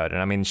think about it.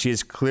 I mean,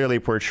 she's clearly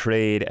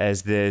portrayed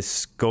as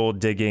this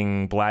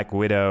gold-digging black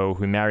widow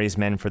who marries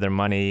men for their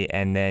money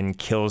and then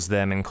kills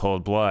them in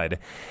cold blood.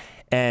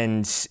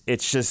 And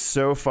it's just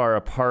so far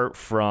apart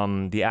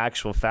from the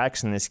actual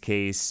facts in this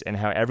case and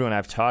how everyone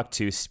I've talked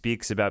to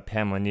speaks about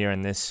Pam Lanier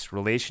and this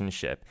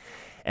relationship.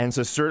 And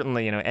so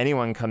certainly,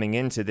 anyone coming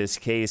into this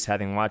case,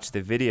 having watched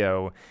the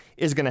video,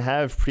 is going to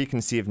have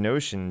preconceived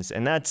notions.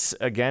 And that's,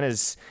 again,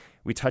 as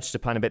we touched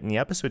upon a bit in the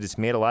episode, it's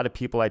made a lot of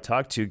people I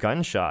talk to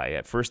gun shy.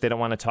 At first, they don't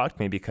want to talk to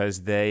me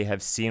because they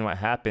have seen what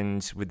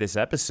happened with this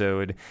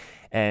episode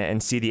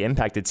and see the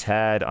impact it's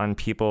had on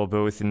people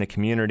both in the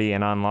community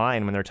and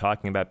online when they're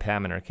talking about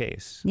Pam and her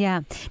case.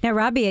 Yeah. Now,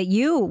 Rabia,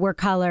 you were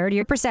colored.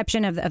 Your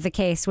perception of the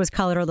case was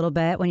colored a little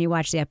bit when you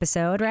watched the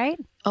episode, right?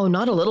 Oh,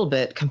 not a little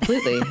bit,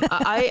 completely.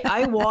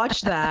 I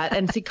watched that,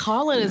 and see,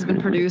 Colin has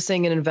been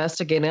producing and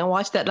investigating. I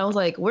watched that, and I was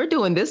like, "We're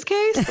doing this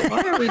case?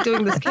 Why are we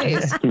doing this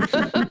case?"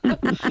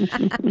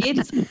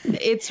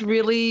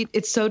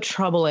 It's so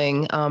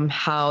troubling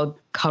how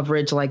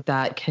coverage like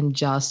that can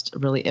just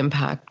really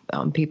impact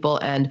people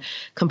and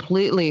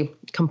completely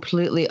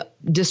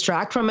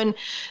distract from and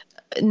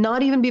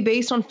not even be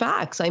based on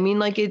facts. I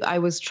mean, I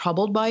was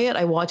troubled by it.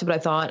 I watched it, but I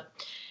thought,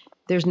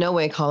 there's no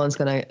way Colin's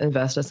going to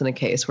invest us in a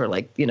case where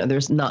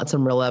there's not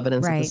some real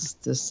evidence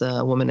that this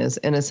woman is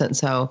innocent.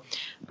 So,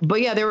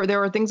 but yeah, there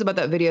were things about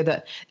that video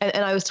that,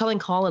 and I was telling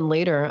Colin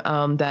later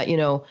that,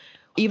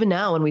 even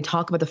now when we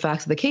talk about the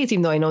facts of the case,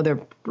 even though I know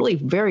they're really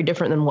very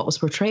different than what was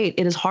portrayed,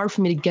 it is hard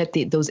for me to get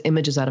those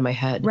images out of my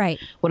head. Right.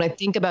 When I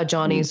think about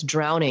Johnny's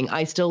drowning,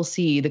 I still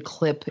see the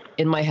clip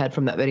in my head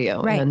from that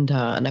video. Right. And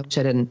I wish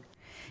I didn't.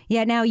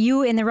 Yeah. Now,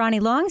 you in the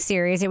Ronnie Long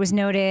series, it was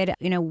noted,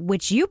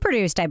 which you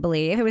produced, I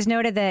believe, it was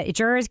noted that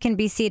jurors can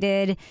be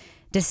seated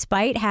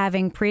despite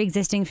having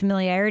pre-existing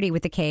familiarity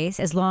with the case,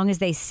 as long as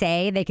they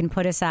say they can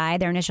put aside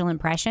their initial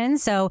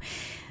impressions. So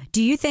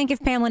do you think if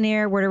Pamela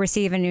Neer were to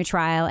receive a new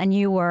trial and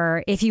you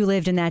were, if you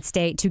lived in that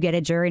state, to get a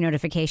jury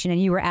notification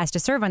and you were asked to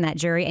serve on that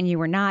jury and you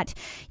were not,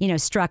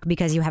 struck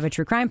because you have a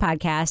true crime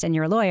podcast and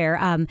you're a lawyer,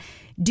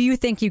 do you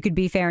think you could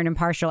be fair and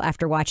impartial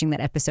after watching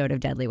that episode of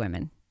Deadly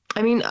Women?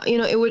 I mean,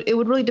 it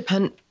would really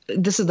depend.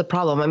 This is the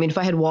problem. I mean, if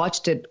I had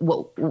watched it,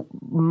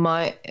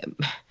 my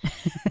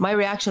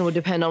reaction would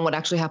depend on what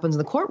actually happens in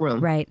the courtroom.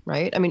 Right.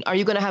 Right. I mean, are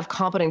you going to have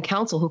competent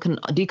counsel who can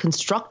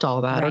deconstruct all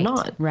that or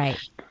not? Right.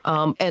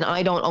 And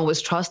I don't always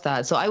trust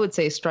that. So I would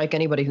say strike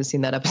anybody who's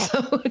seen that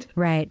episode.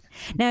 Right.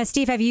 Now,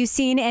 Steve, have you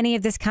seen any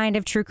of this kind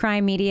of true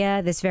crime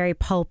media, this very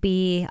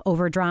pulpy,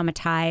 over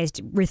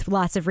dramatized, with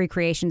lots of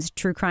recreations,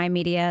 true crime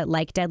media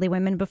like Deadly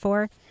Women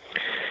before?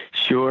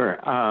 Sure.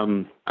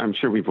 I'm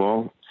sure we've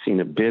all seen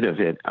a bit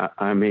of it.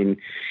 I mean,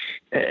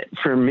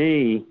 for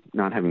me,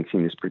 not having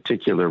seen this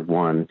particular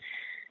one,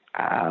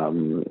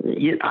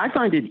 I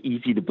find it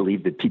easy to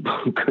believe that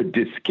people could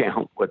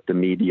discount what the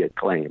media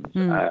claims,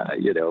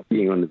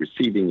 being on the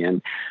receiving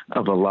end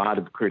of a lot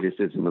of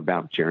criticism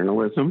about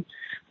journalism.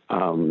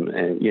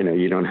 And,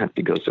 you don't have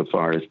to go so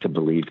far as to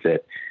believe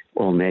that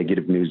all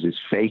negative news is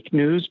fake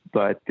news,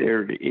 but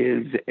there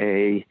is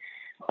a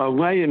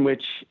way in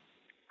which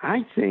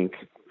I think,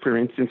 for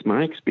instance,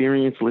 my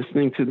experience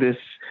listening to this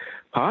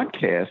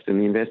podcast and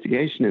the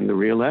investigation and the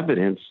real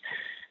evidence,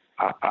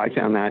 I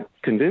found that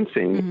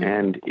convincing.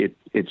 And it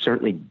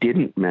certainly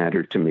didn't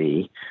matter to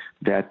me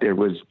that there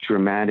was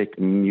dramatic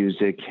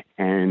music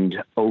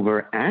and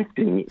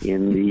overacting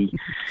in the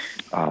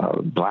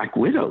Black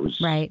Widow's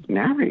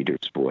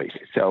narrator's voice.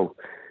 So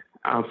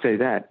I'll say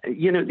that.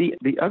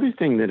 The other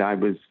thing that I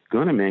was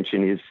going to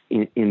mention is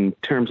in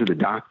terms of the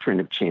doctrine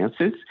of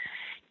chances,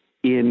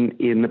 in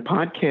the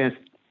podcast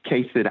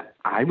case that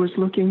I was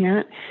looking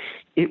at,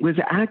 it was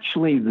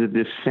actually the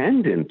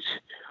defendant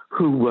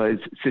who was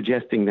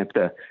suggesting that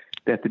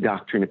the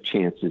doctrine of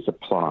chances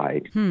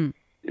applied.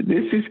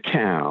 This is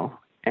Cal,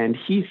 and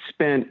he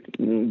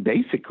spent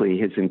basically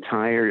his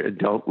entire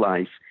adult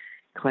life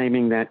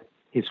claiming that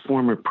his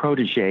former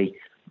protege,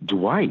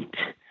 Dwight,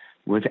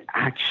 was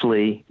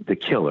actually the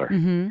killer.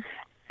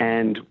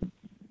 And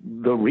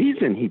the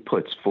reason he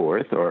puts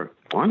forth, or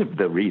one of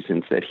the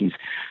reasons that he's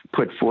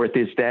put forth,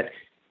 is that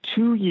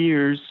 2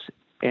 years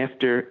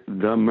after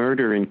the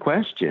murder in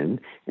question,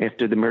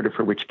 after the murder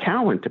for which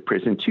Cal went to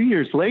prison, 2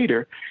 years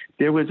later,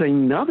 there was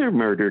another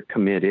murder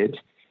committed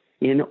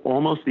in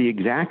almost the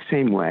exact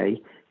same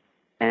way,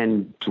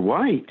 and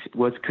Dwight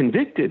was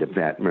convicted of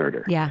that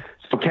murder. Yeah.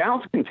 So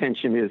Cal's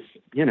contention is,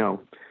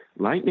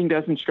 lightning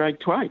doesn't strike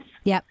twice.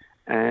 Yep.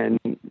 And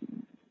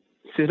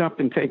sit up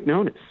and take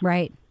notice.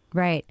 Right.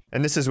 Right.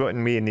 And this is what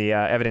we in the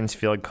evidence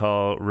field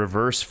call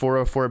reverse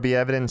 404B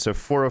evidence. So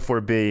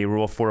 404B,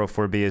 Rule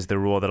 404B is the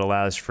rule that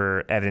allows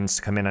for evidence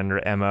to come in under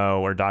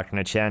MO or doctrine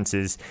of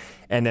chances.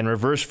 And then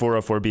reverse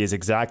 404B is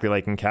exactly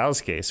like in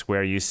Cal's case,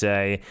 where you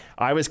say,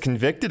 I was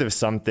convicted of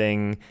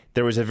something.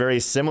 There was a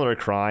very similar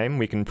crime.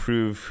 We can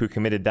prove who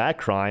committed that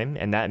crime.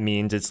 And that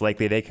means it's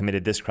likely they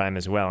committed this crime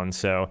as well. And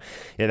so,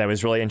 yeah, that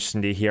was really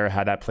interesting to hear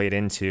how that played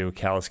into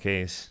Cal's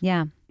case.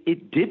 Yeah.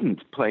 It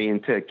didn't play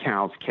into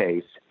Cal's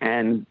case.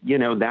 And,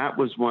 that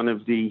was one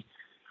of the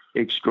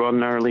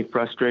extraordinarily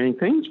frustrating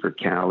things for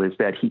Cal, is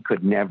that he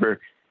could never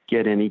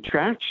get any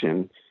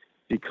traction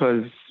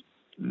because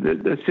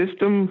the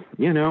system,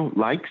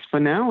 likes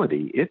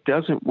finality. It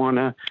doesn't want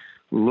to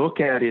look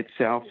at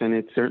itself, and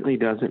it certainly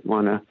doesn't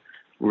want to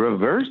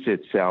reverse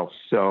itself.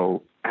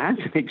 So as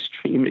an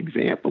extreme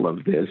example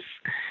of this,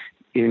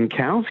 in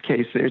Cal's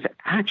case, there's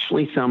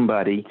actually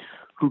somebody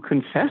who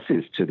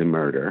confesses to the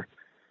murder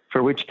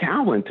for which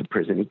Cal went to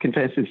prison. He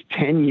confesses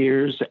 10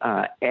 years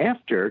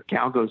after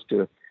Cal goes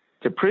to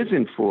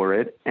prison for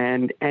it.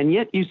 And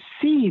yet you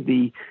see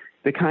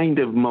the kind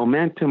of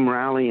momentum,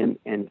 rally,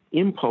 and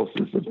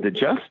impulses of the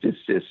justice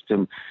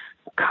system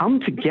come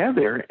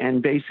together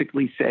and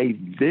basically say,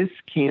 this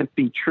can't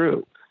be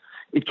true.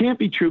 It can't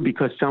be true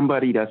because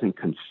somebody doesn't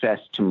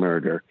confess to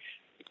murder,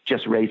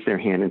 just raise their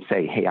hand and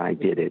say, hey, I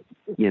did it,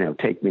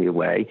 take me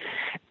away.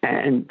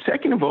 And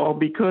second of all,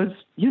 because,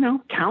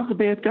 Cal's a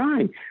bad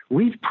guy.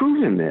 We've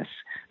proven this.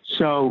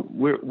 So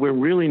we're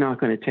really not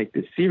going to take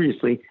this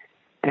seriously.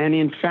 And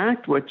in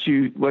fact, what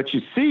you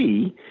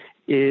see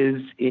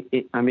is,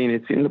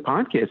 it's in the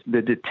podcast,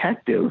 the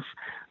detective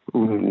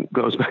who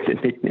goes by the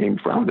nickname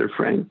Father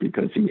Frank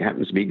because he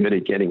happens to be good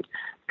at getting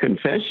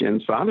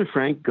confessions. Father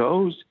Frank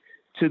goes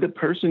to the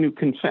person who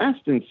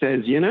confessed and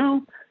says,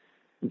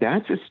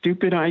 that's a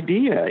stupid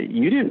idea.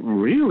 You didn't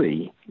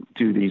really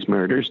do these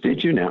murders,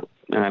 did you? No.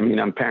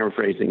 I'm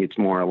paraphrasing. It's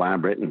more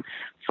elaborate. And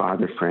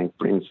Father Frank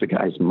brings the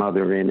guy's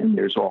mother in, and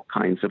there's all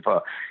kinds of,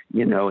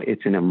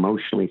 it's an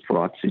emotionally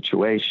fraught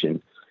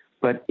situation.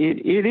 But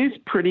it is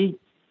pretty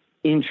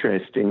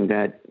interesting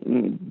that,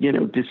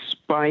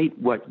 despite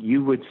what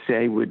you would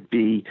say would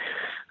be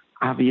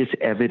obvious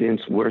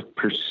evidence worth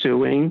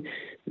pursuing,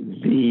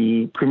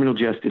 the criminal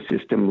justice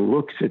system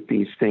looks at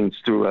these things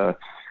through a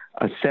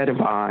set of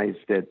eyes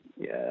that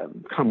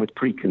come with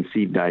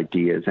preconceived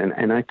ideas.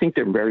 And I think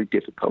they're very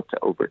difficult to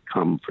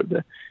overcome for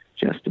the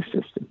justice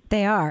system.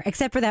 They are,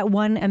 except for that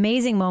one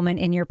amazing moment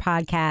in your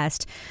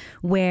podcast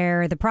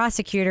where the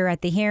prosecutor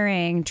at the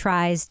hearing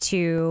tries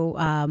to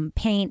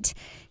paint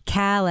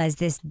Cal as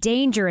this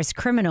dangerous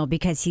criminal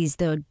because he's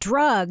the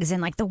drugs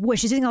and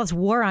she's doing all this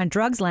war on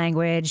drugs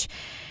language.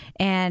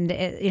 And,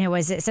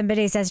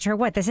 somebody says to her,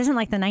 what, this isn't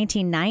like the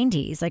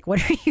 1990s. Like,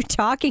 what are you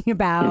talking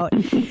about?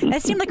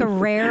 That seemed like a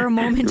rare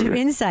moment of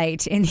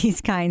insight in these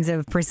kinds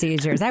of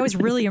procedures. I was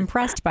really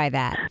impressed by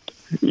that.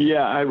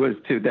 Yeah, I was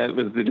too. That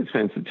was the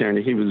defense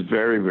attorney. He was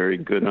very, very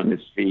good on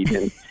his feet.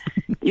 And,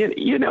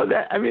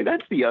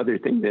 that's the other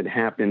thing that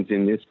happens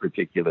in this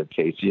particular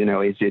case,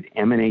 is it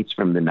emanates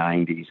from the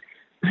 90s.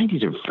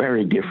 90s are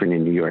very different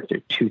in New York. There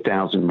are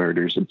 2,000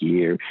 murders a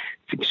year.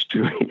 It's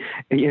extreme.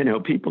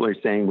 People are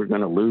saying we're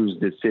going to lose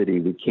the city.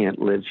 We can't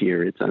live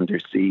here. It's under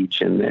siege.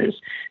 And there's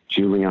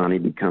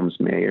Giuliani becomes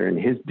mayor, and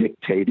his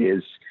dictate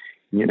is,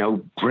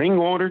 bring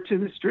order to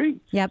the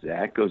streets. Yep.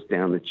 That goes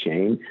down the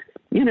chain.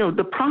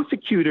 The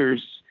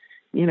prosecutors,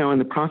 and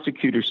the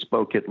prosecutor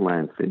spoke at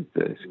length.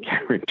 The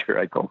character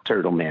I call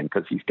Turtle Man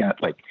because he's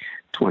got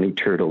 20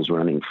 turtles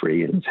running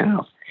free in his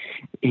house.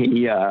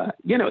 He,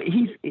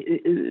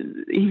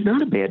 he's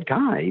not a bad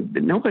guy.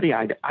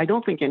 I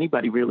don't think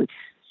anybody really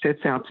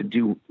sets out to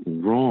do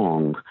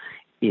wrong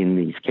in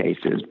these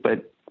cases.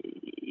 But,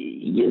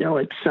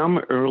 at some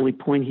early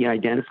point, he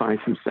identifies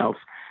himself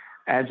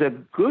as a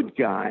good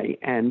guy.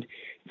 And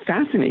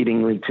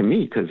fascinatingly to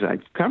me, because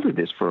I've covered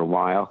this for a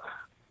while,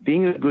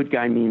 being a good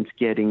guy means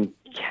getting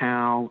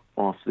Cal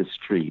off the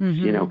streets.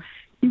 Mm-hmm.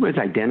 He was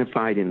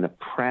identified in the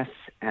press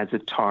as a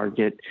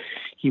target.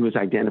 He was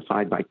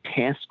identified by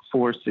task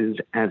forces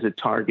as a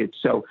target.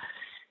 So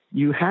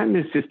you had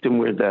this system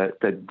where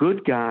the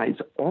good guys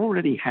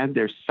already had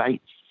their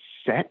sights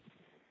set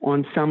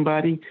on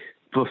somebody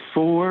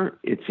before,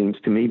 it seems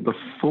to me,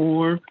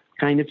 before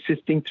kind of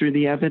sifting through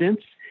the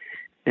evidence.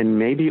 And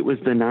maybe it was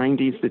the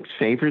 90s that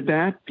favored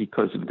that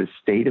because of the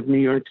state of New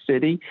York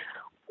City,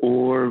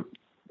 or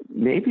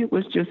maybe it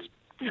was just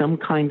some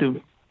kind of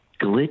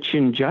glitch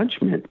in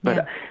judgment. But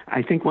yeah.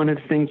 I think one of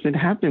the things that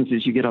happens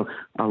is you get a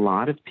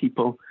lot of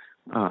people,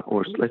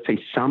 or let's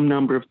say some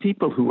number of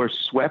people who are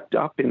swept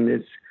up in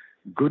this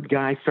good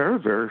guy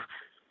fervor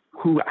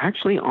who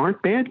actually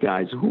aren't bad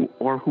guys who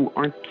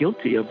aren't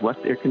guilty of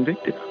what they're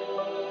convicted of.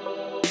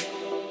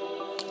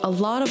 A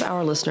lot of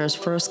our listeners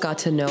first got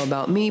to know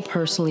about me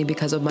personally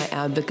because of my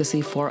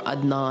advocacy for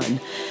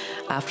Adnan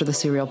after the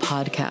Serial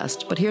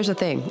podcast. But here's the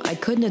thing. I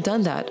couldn't have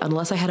done that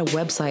unless I had a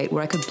website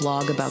where I could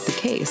blog about the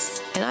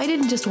case. And I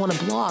didn't just want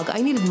to blog.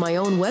 I needed my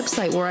own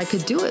website where I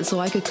could do it so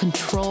I could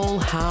control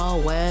how,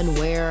 when,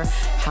 where,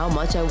 how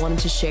much I wanted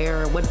to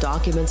share, what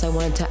documents I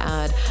wanted to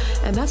add.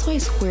 And that's why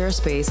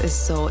Squarespace is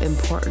so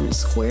important.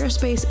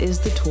 Squarespace is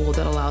the tool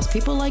that allows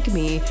people like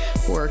me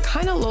who are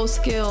kind of low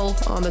skill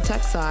on the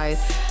tech side,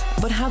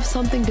 but have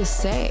something to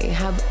say,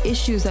 have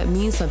issues that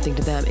mean something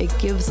to them. It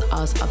gives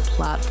us a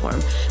platform.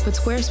 But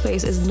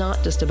Squarespace is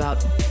not just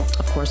about,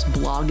 of course,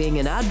 blogging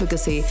and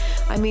advocacy.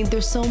 I mean,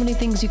 there's so many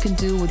things you can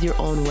do with your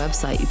own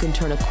website. You can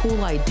turn a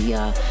cool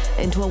idea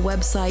into a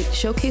website,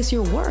 showcase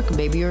your work.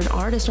 Maybe you're an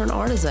artist or an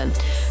artisan.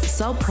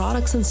 Sell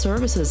products and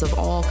services of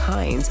all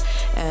kinds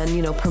and,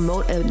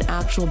 promote an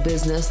actual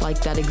business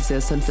like that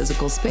exists in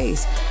physical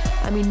space.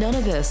 I mean, none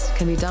of this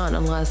can be done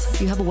unless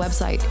you have a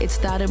website. It's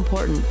that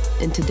important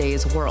in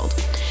today's world.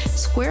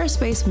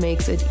 Squarespace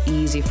makes it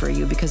easy for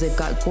you because they've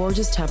got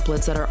gorgeous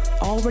templates that are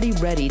already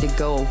ready to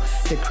go.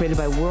 They're created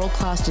by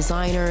world-class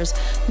designers.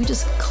 You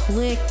just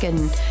click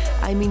and,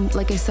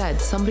 like I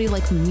said, somebody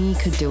like me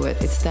could do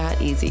it. It's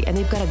that easy. And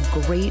they've got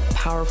a great,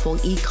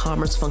 powerful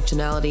e-commerce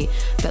functionality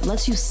that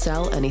lets you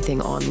sell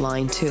anything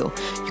online too.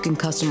 You can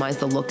customize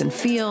the look and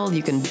feel.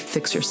 You can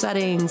fix your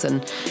settings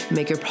and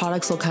make your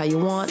products look how you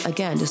want.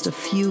 Again, just a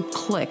few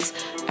clicks.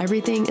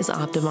 Everything is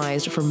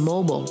optimized for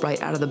mobile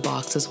right out of the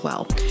box as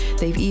well.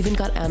 They've even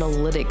got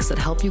analytics that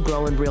help you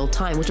grow in real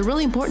time, which are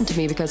really important to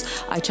me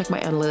because I check my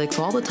analytics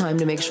all the time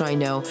to make sure I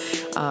know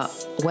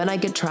when I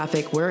get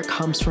traffic, where it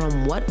comes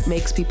from, what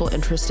makes people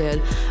interested.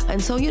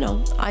 And so,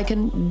 I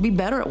can be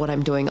better at what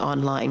I'm doing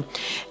online.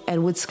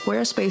 And with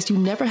Squarespace, you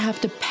never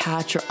have to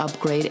patch or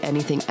upgrade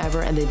anything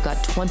ever. And they've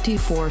got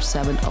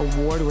 24/7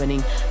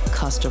 award-winning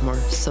customer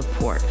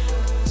support.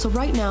 So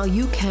right now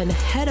you can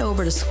head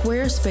over to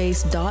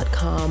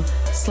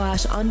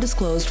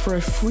squarespace.com/undisclosed for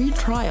a free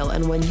trial.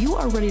 And when you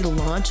are ready to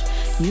launch,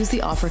 use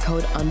the offer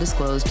code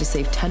undisclosed to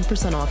save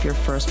 10% off your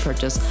first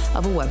purchase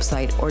of a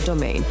website or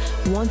domain.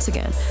 Once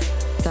again,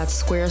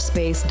 that's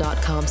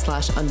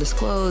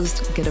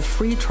squarespace.com/undisclosed. Get a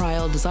free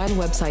trial, design a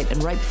website,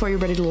 and right before you're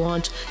ready to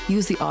launch,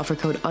 use the offer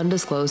code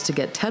undisclosed to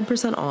get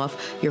 10%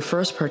 off your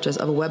first purchase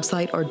of a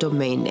website or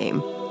domain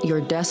name.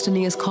 Your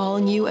destiny is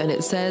calling you, and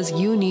it says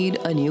you need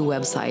a new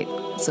website.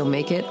 So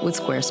make it with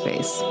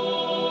Squarespace.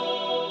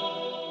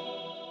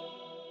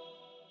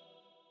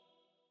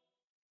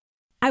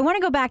 I want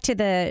to go back to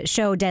the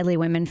show Deadly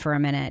Women for a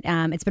minute.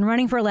 It's been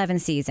running for 11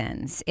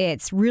 seasons.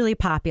 It's really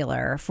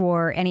popular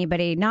for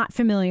anybody not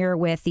familiar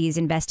with these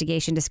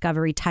investigation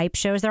discovery type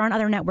shows. They're on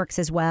other networks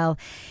as well.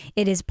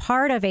 It is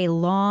part of a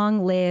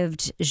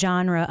long-lived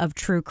genre of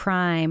true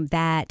crime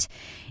that,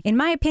 in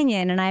my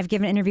opinion, and I've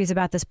given interviews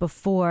about this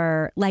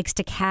before, likes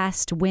to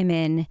cast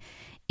women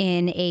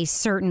in a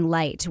certain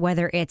light,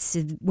 whether it's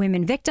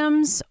women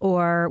victims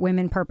or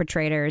women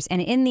perpetrators.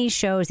 And in these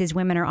shows, these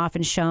women are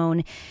often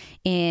shown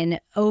in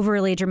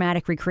overly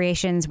dramatic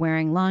recreations,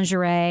 wearing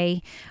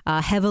lingerie,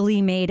 heavily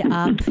made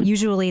up.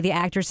 Usually the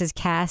actresses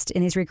cast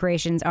in these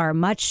recreations are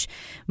much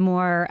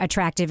more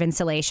attractive and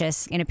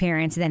salacious in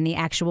appearance than the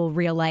actual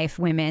real life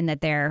women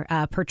that they're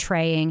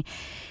portraying.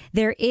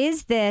 There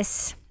is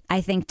this,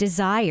 I think,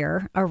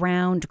 desire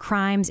around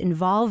crimes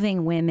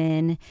involving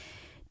women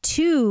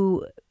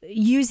to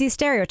use these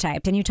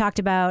stereotypes. And you talked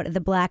about the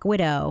Black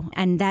Widow.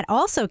 And that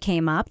also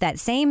came up, that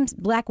same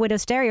Black Widow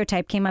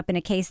stereotype came up in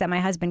a case that my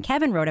husband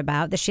Kevin wrote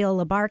about, the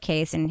Sheila LaBar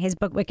case in his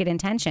book, Wicked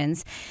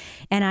Intentions.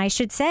 And I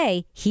should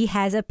say, he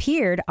has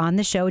appeared on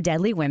the show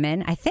Deadly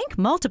Women, I think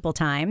multiple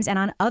times, and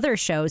on other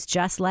shows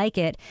just like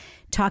it,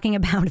 talking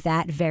about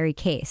that very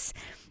case.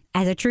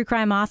 As a true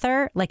crime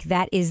author, like,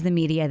 that is the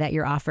media that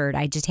you're offered.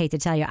 I just hate to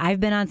tell you. I've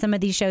been on some of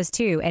these shows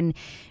too. And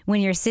when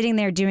you're sitting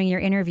there doing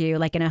your interview,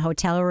 like in a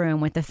hotel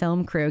room with the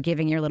film crew,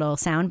 giving your little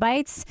sound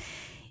bites,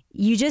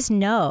 you just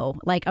know,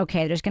 like,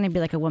 okay, there's going to be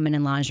like a woman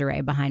in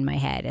lingerie behind my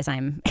head as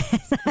I'm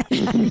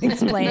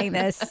explaining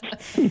this.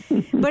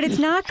 But it's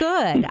not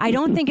good. I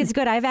don't think it's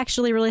good. I've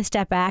actually really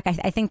stepped back.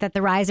 I think that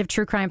the rise of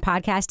true crime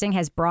podcasting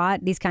has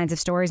brought these kinds of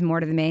stories more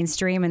to the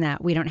mainstream, and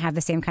that we don't have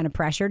the same kind of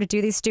pressure to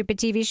do these stupid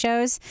TV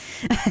shows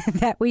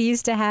that we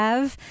used to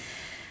have.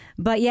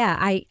 But yeah,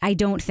 I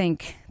don't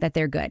think that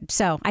they're good.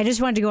 So I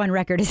just wanted to go on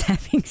record as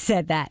having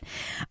said that.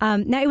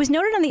 Now, it was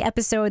noted on the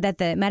episode that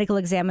the medical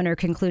examiner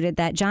concluded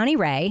that Johnny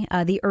Ray,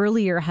 the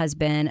earlier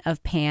husband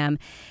of Pam,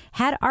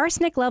 had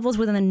arsenic levels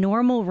within the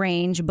normal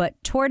range,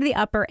 but toward the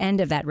upper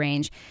end of that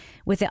range,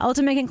 with the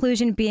ultimate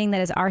conclusion being that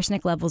his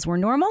arsenic levels were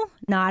normal,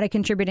 not a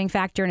contributing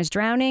factor in his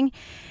drowning.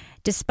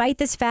 Despite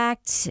this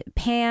fact,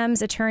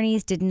 Pam's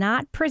attorneys did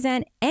not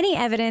present any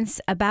evidence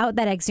about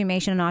that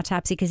exhumation and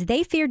autopsy because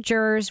they feared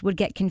jurors would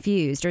get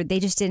confused, or they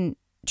just didn't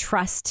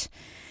trust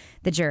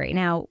the jury.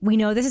 Now, we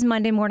know this is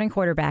Monday morning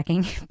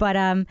quarterbacking, but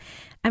I'm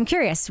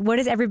curious, what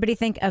does everybody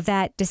think of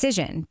that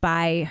decision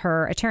by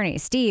her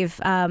attorneys? Steve,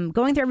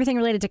 going through everything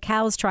related to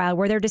Cal's trial,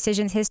 were there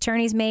decisions his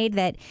attorneys made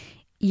that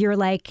you're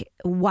like,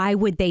 why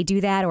would they do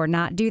that or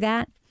not do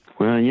that?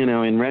 Well,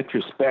 in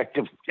retrospect,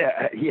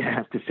 you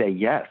have to say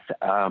yes.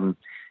 In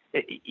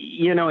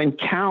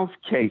Cal's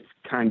case,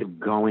 kind of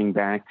going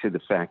back to the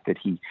fact that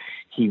he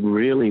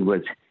really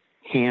was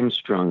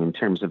hamstrung in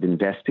terms of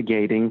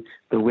investigating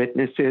the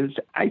witnesses.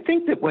 I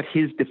think that what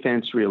his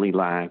defense really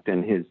lacked,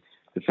 and his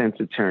defense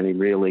attorney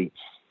really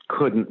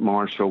couldn't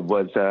marshal,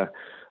 was a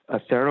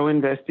thorough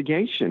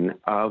investigation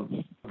of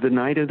the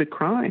night of the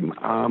crime.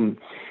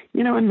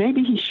 And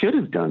maybe he should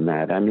have done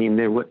that. I mean,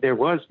 there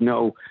was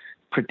no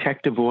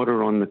protective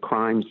order on the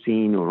crime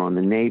scene or on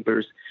the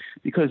neighbors,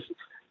 because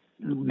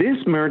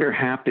this murder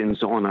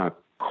happens on a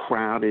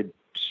crowded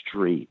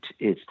street.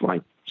 It's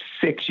like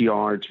 6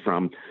 yards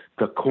from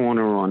the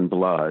corner on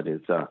Blood,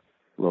 as a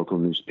local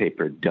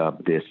newspaper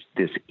dubbed this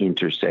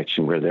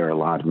intersection where there are a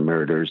lot of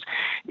murders.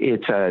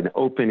 It's an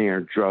open-air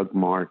drug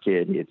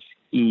market. It's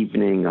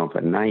evening of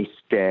a nice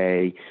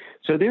day.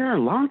 So there are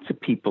lots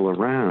of people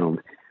around.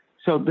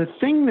 So the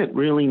thing that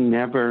really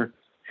never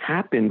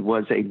happened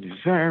was a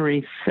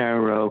very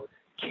thorough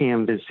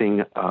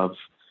canvassing of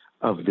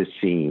the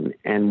scene.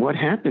 And what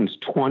happens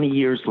 20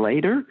 years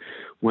later,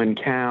 when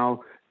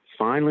Cal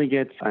finally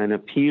gets an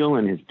appeal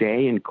in his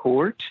day in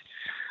court,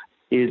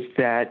 is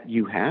that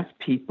you have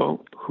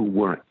people who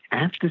were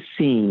at the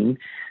scene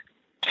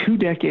 2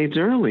 decades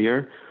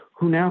earlier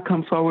who now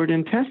come forward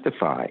and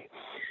testify.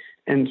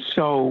 And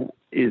so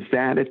is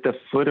that at the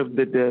foot of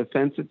the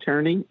defense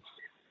attorney?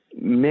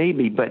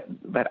 Maybe, but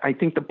I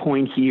think the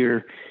point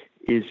here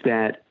is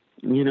that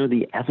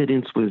the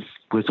evidence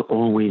was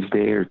always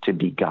there to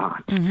be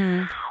got.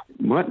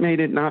 Mm-hmm. What made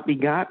it not be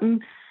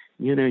gotten?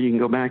 You can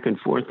go back and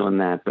forth on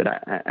that. But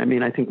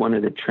I think one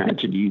of the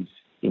tragedies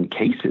in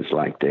cases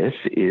like this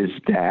is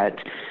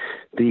that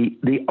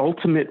the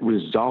ultimate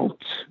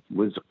result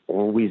was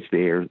always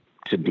there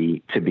to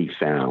be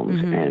found.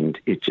 Mm-hmm. And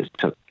it just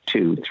took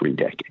 2-3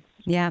 decades.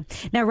 Yeah.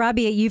 Now,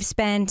 Rabia, you've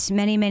spent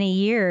many, many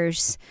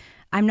years,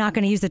 I'm not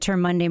going to use the term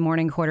Monday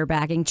morning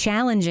quarterbacking,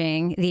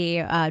 challenging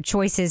the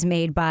choices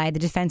made by the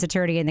defense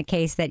attorney in the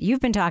case that you've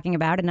been talking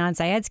about, Adnan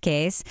Syed's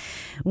case.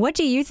 What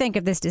do you think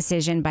of this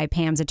decision by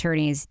Pam's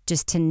attorneys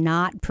just to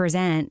not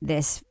present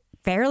this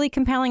fairly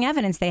compelling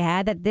evidence they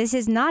had that this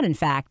is not, in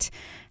fact,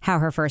 how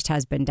her first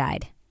husband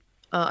died?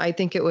 I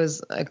think it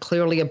was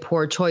clearly a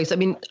poor choice. I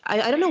mean,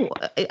 I don't know.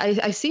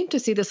 I seem to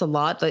see this a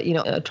lot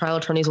that, trial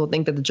attorneys will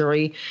think that the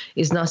jury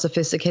is not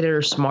sophisticated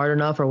or smart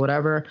enough or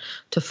whatever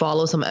to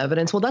follow some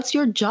evidence. Well, that's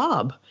your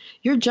job.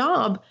 Your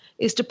job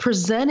is to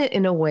present it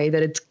in a way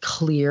that it's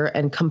clear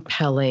and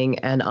compelling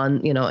and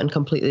and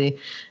completely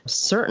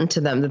certain to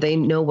them that they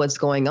know what's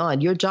going on.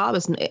 Your job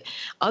is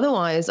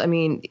otherwise. I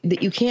mean,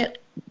 that you can't.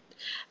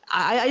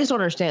 I just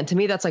don't understand. To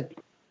me,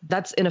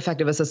 that's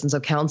ineffective assistance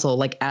of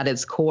counsel, at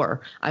its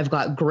core. I've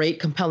got great,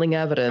 compelling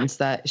evidence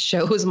that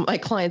shows my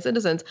client's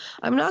innocence.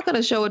 I'm not going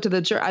to show it to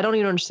the jury. I don't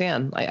even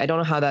understand. I don't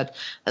know how that,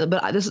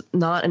 but this is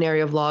not an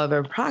area of law I've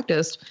ever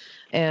practiced.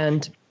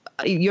 And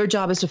your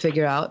job is to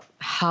figure out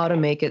how to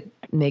make it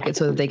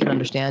so that they can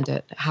understand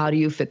it. How do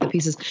you fit the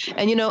pieces?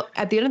 And,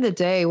 at the end of the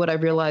day, what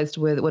I've realized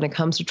when it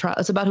comes to trial,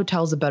 it's about who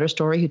tells a better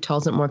story, who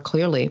tells it more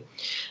clearly,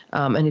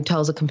 and who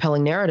tells a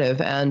compelling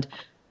narrative. And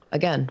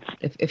again,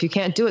 if you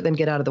can't do it, then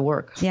get out of the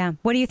work. Yeah.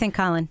 What do you think,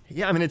 Colin?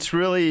 Yeah, I mean, it's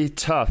really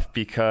tough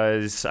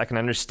because I can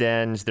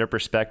understand their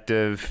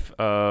perspective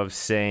of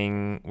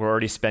saying we're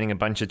already spending a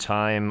bunch of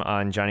time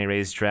on Johnny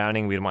Ray's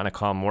drowning. We want to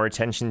call more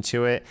attention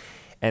to it.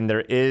 And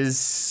there is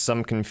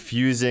some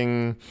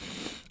confusing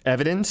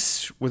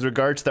evidence with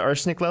regard to the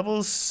arsenic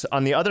levels.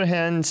 On the other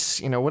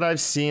hand, what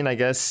I've seen, I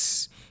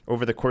guess,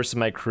 over the course of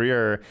my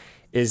career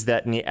is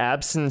that in the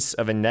absence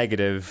of a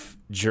negative,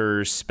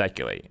 jurors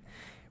speculate.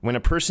 When a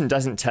person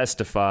doesn't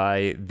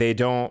testify, they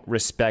don't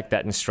respect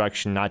that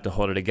instruction not to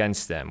hold it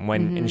against them.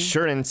 When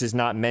insurance is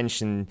not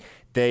mentioned,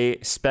 they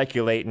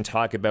speculate and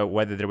talk about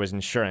whether there was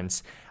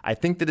insurance. I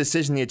think the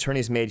decision the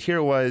attorneys made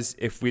here was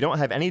if we don't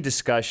have any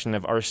discussion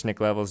of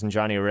arsenic levels in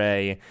Johnny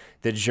Ray,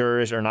 the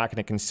jurors are not going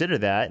to consider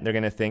that. They're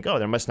going to think, oh,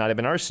 there must not have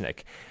been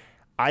arsenic.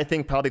 I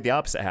think probably the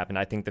opposite happened.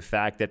 I think the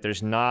fact that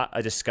there's not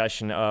a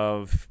discussion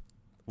of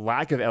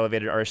lack of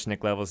elevated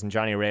arsenic levels in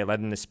Johnny Ray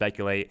led them to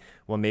speculate,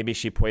 well, maybe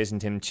she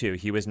poisoned him too.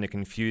 He was in a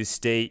confused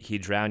state. He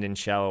drowned in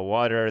shallow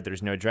water.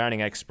 There's no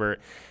drowning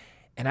expert.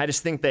 And I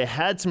just think they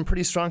had some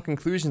pretty strong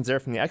conclusions there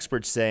from the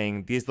experts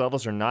saying these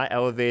levels are not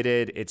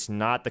elevated. It's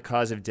not the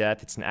cause of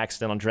death. It's an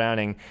accidental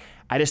drowning.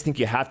 I just think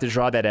you have to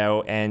draw that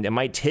out, and it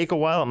might take a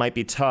while. It might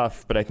be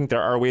tough, but I think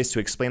there are ways to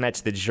explain that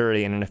to the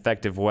jury in an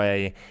effective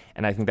way.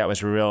 And I think that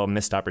was a real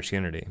missed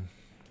opportunity.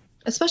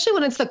 Especially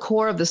when it's the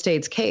core of the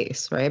state's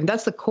case, right?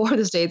 That's the core of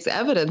the state's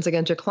evidence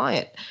against your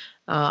client.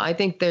 I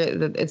think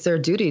it's their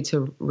duty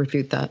to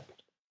refute that.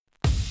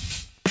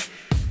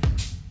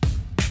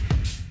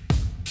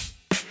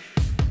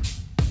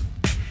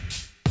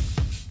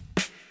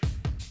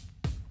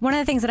 One of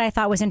the things that I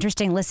thought was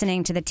interesting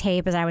listening to the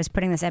tape as I was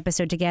putting this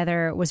episode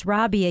together was,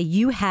 Rabia,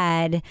 you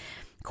had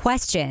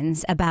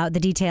questions about the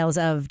details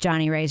of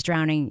Johnny Ray's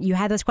drowning. You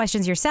had those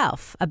questions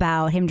yourself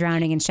about him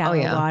drowning in shallow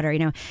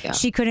water.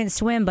 She couldn't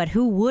swim, but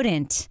who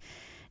wouldn't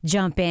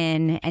jump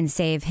in and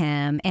save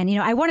him? And,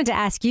 I wanted to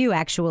ask you,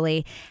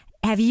 actually,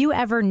 have you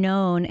ever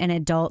known an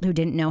adult who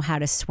didn't know how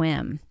to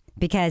swim?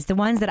 Because the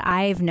ones that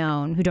I've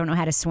known who don't know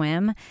how to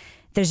swim,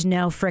 there's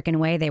no frickin'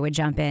 way they would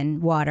jump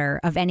in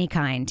water of any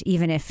kind,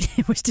 even if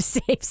it was to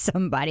save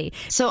somebody.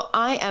 So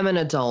I am an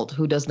adult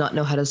who does not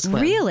know how to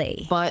swim.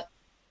 Really? But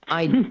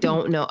I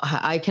don't know.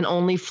 I can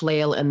only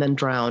flail and then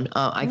drown.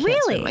 I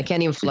can't swim. I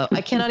can't even float.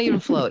 I cannot even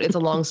float. It's a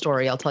long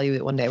story. I'll tell you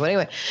it one day. But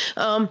anyway,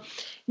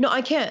 no,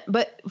 I can't.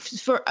 But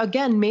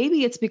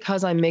maybe it's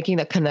because I'm making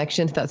that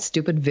connection to that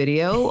stupid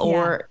video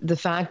or the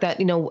fact that,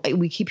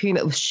 we keep hearing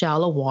that it was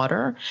shallow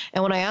water.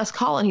 And when I asked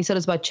Colin, he said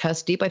it's about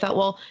chest deep. I thought,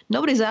 well,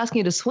 nobody's asking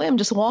you to swim.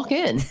 Just walk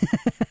in.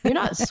 You're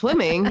not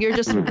swimming. You're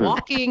just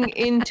walking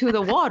into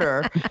the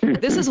water.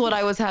 This is what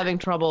I was having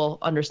trouble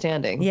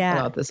understanding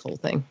about this whole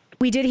thing.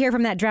 We did hear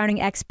from that drowning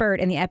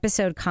expert in the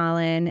episode,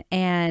 Colin,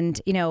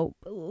 and,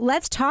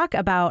 let's talk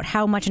about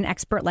how much an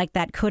expert like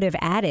that could have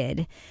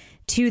added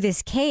to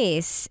this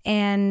case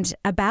and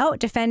about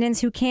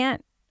defendants who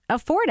can't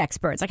afford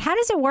experts. Like, how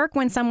does it work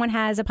when someone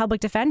has a public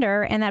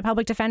defender and that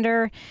public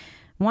defender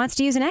wants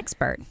to use an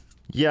expert?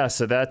 Yeah,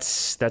 so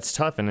that's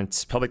tough, and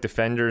it's public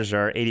defenders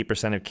are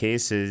 80% of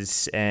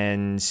cases,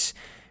 and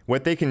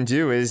what they can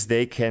do is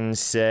they can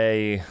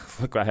say,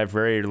 look, I have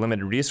very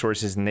limited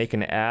resources, and they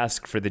can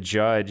ask for the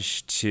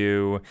judge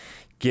to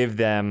give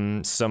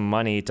them some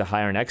money to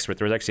hire an expert.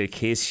 There was actually a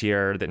case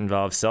here that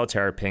involved cell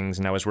terrapins,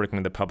 and I was working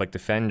with the public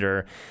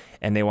defender,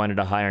 and they wanted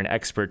to hire an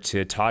expert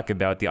to talk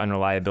about the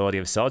unreliability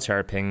of cell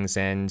terrapins,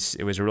 and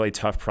it was a really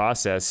tough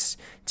process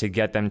to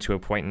get them to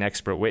appoint an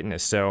expert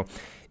witness. So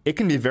it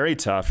can be very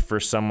tough for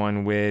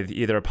someone with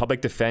either a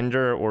public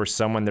defender or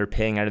someone they're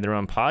paying out of their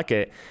own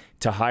pocket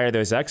to hire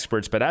those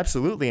experts. But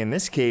absolutely, in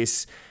this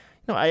case,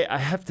 I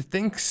have to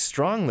think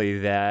strongly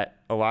that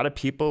a lot of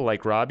people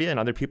like Rabia and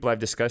other people I've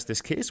discussed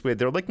this case with,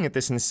 they're looking at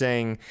this and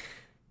saying,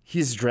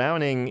 he's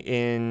drowning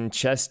in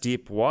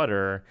chest-deep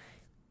water.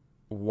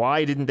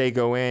 Why didn't they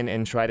go in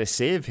and try to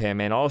save him?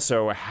 And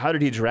also, how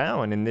did he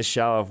drown in this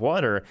shallow of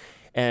water?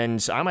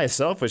 And I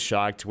myself was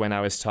shocked when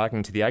I was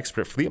talking to the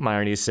expert Fleetmeyer,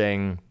 and he's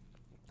saying,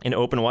 in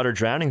open water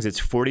drownings, it's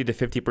 40 to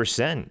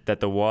 50%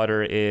 that the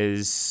water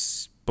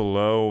is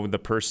below the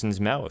person's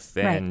mouth.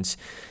 Right. And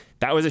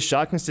that was a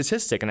shocking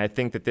statistic. And I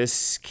think that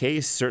this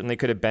case certainly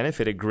could have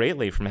benefited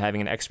greatly from having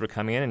an expert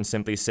coming in and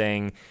simply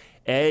saying,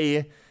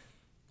 A,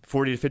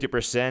 40 to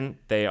 50%,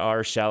 they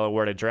are shallow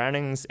water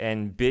drownings,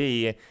 and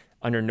B,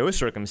 under no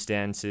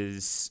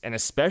circumstances, and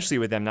especially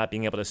with them not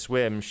being able to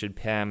swim, should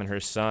Pam and her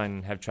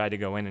son have tried to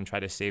go in and try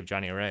to save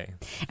Johnny Ray.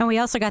 And we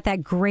also got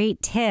that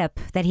great tip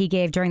that he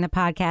gave during the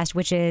podcast,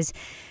 which is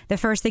the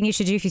first thing you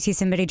should do if you see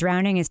somebody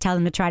drowning is tell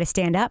them to try to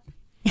stand up.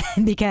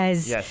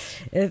 Because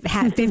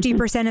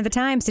 50% of the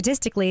time,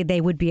 statistically,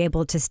 they would be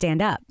able to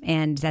stand up.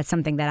 And that's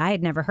something that I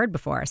had never heard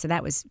before. So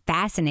that was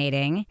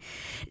fascinating.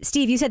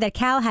 Steve, you said that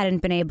Cal hadn't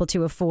been able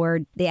to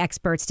afford the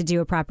experts to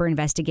do a proper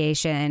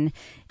investigation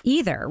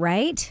either,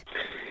 right?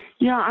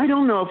 Yeah, I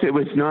don't know if it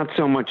was not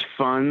so much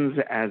funds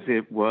as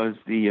it was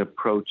the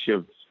approach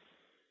of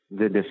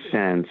the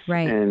defense.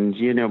 Right. And,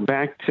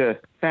 back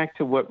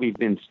to what we've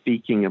been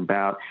speaking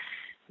about.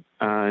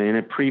 In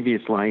a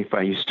previous life,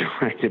 I used to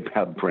write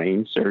about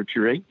brain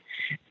surgery.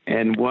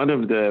 And one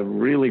of the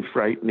really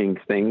frightening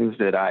things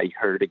that I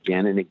heard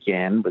again and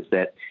again was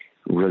that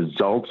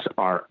results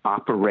are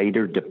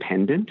operator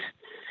dependent,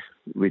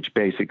 which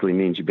basically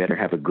means you better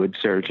have a good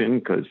surgeon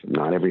because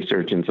not every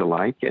surgeon's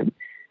alike. And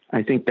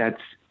I think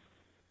that's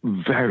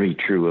very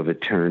true of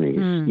attorneys.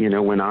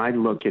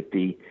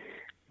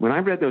 When I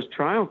read those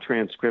trial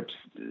transcripts,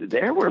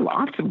 there were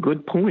lots of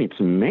good points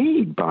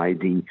made by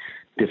the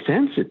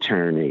defense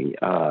attorney,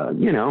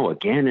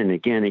 again and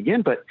again and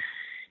again, but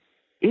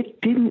it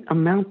didn't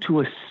amount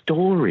to a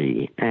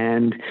story.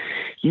 And,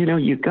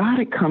 you got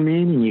to come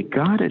in and you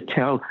got to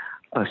tell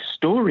a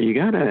story. You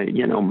got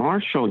to,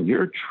 marshal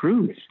your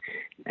truth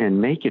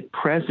and make it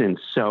present.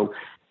 So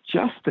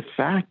just the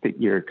fact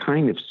that you're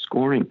kind of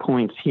scoring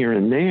points here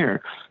and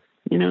there,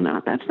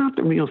 that's not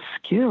the real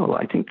skill.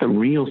 I think the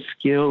real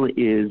skill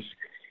is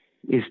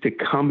to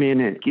come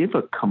in and give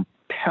a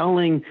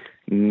compelling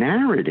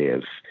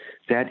narrative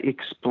that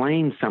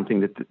explains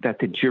something that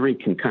the jury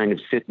can kind of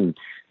sit and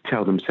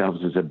tell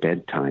themselves as a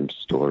bedtime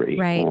story,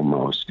 right.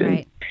 Almost.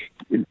 And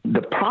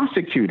the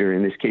prosecutor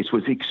in this case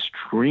was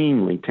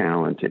extremely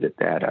talented at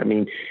that. I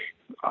mean,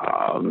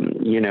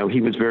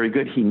 he was very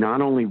good. He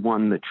not only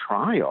won the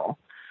trial,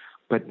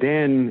 but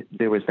then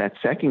there was that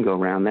second go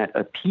round, that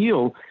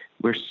appeal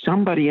where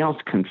somebody else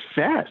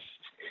confessed.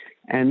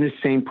 And this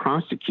same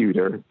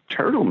prosecutor,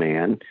 Turtle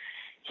Man,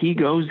 he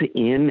goes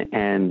in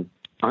and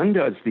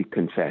undoes the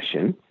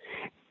confession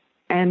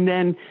and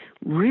then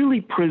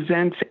really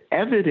presents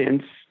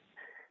evidence,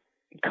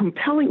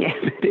 compelling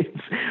evidence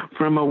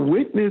from a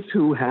witness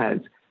who has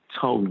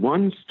told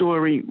one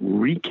story,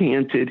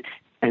 recanted,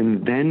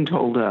 and then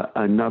told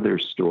another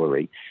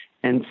story.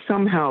 And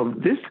somehow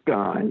this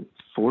guy,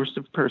 force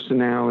of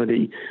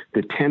personality,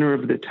 the tenor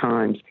of the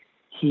times,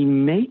 he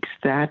makes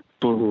that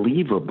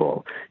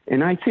believable.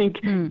 And I think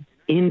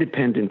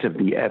independent of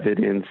the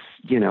evidence,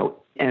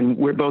 and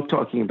we're both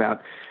talking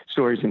about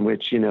stories in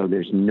which,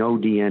 there's no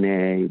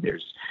DNA,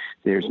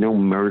 there's no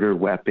murder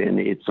weapon.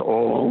 It's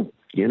all,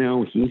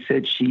 he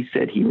said, she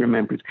said, he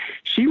remembers,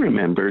 she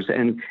remembers.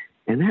 And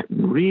that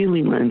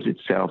really lends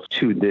itself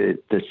to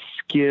the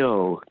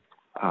skill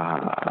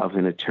of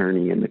an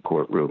attorney in the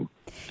courtroom.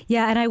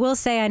 Yeah, and I will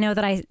say, I know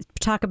that I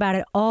talk about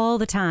it all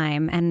the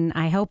time, and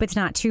I hope it's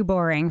not too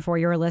boring for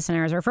your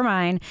listeners or for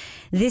mine.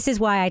 This is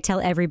why I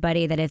tell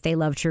everybody that if they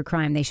love true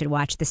crime, they should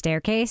watch The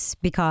Staircase,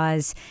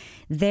 because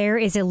there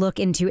is a look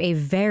into a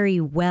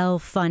very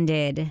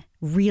well-funded,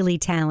 really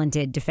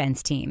talented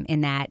defense team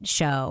in that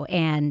show.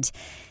 And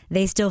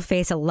they still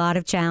face a lot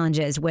of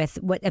challenges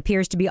with what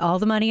appears to be all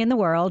the money in the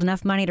world,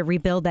 enough money to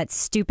rebuild that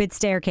stupid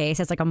staircase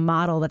as like a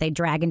model that they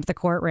drag into the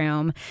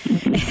courtroom.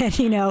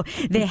 And,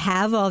 they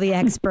have all the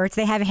experts.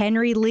 They have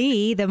Henry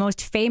Lee, the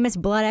most famous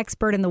blood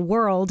expert in the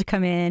world,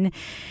 come in,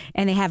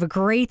 and they have a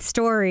great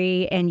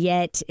story, and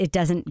yet it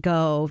doesn't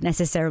go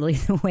necessarily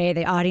the way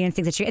the audience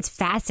thinks it should. It's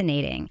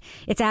fascinating.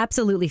 It's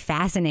absolutely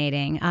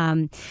fascinating.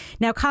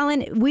 Now,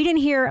 Colin, we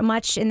didn't hear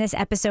much in this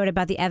episode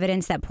about the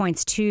evidence that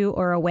points to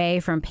or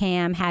away from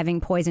Pam having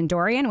poisoned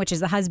Dorian, which is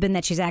the husband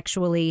that she's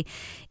actually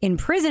in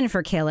prison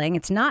for killing.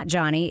 It's not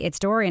Johnny, it's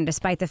Dorian,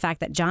 despite the fact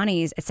that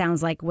Johnny's, it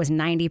sounds like, was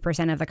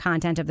 90% of the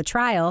content of the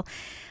trial.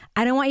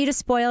 I don't want you to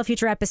spoil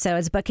future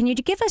episodes, but can you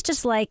give us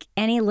just like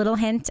any little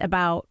hint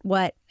about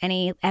what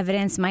any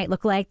evidence might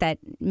look like that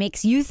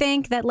makes you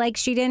think that like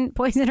she didn't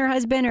poison her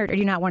husband, or do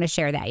you not want to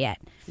share that yet?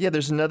 Yeah,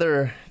 there's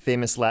another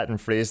famous Latin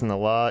phrase in the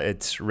law.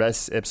 It's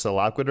res ipsa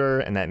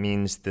loquitur, and that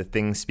means the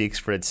thing speaks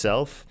for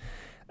itself.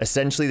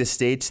 Essentially, the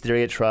state's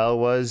theory at trial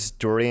was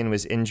Dorian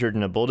was injured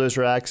in a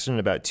bulldozer accident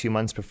about 2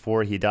 months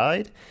before he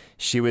died.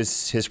 She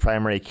was his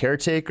primary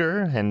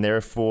caretaker, and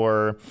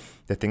therefore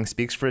the thing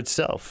speaks for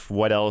itself.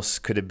 What else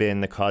could have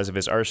been the cause of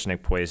his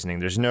arsenic poisoning?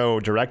 There's no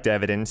direct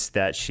evidence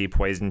that she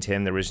poisoned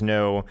him. There was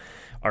no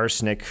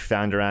arsenic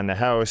found around the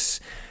house.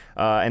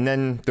 And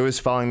then those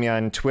following me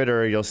on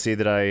Twitter, you'll see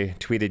that I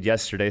tweeted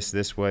yesterday, so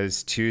this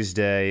was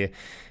Tuesday.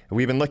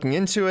 We've been looking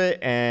into it,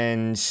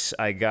 and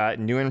I got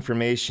new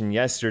information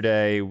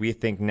yesterday. We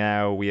think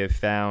now we have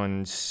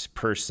found,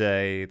 per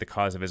se, the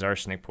cause of his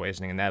arsenic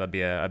poisoning, and that'll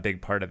be a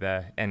big part of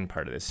the end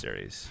part of this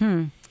series.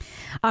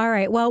 All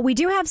right. Well, we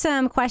do have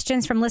some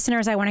questions from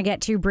listeners I want to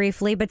get to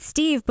briefly. But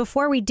Steve,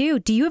 before we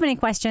do you have any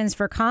questions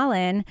for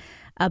Colin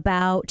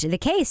about the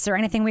case or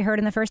anything we heard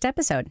in the first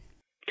episode?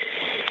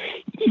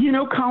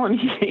 Colin,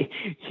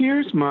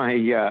 here's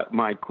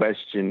my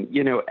question.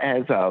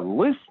 As a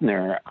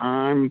listener,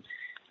 I'm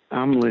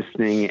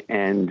listening,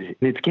 and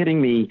it's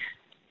getting me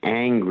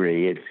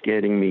angry. It's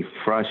getting me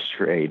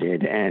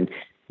frustrated. And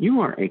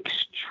you are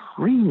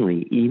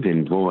extremely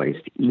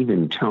even-voiced,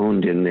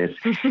 even-toned in this.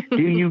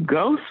 Do you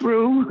go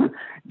through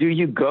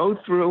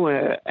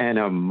an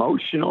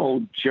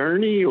emotional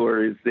journey,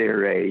 or is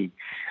there a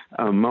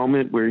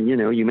moment where,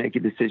 you make a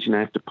decision, I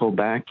have to pull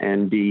back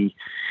and be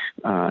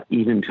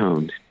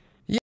even-toned?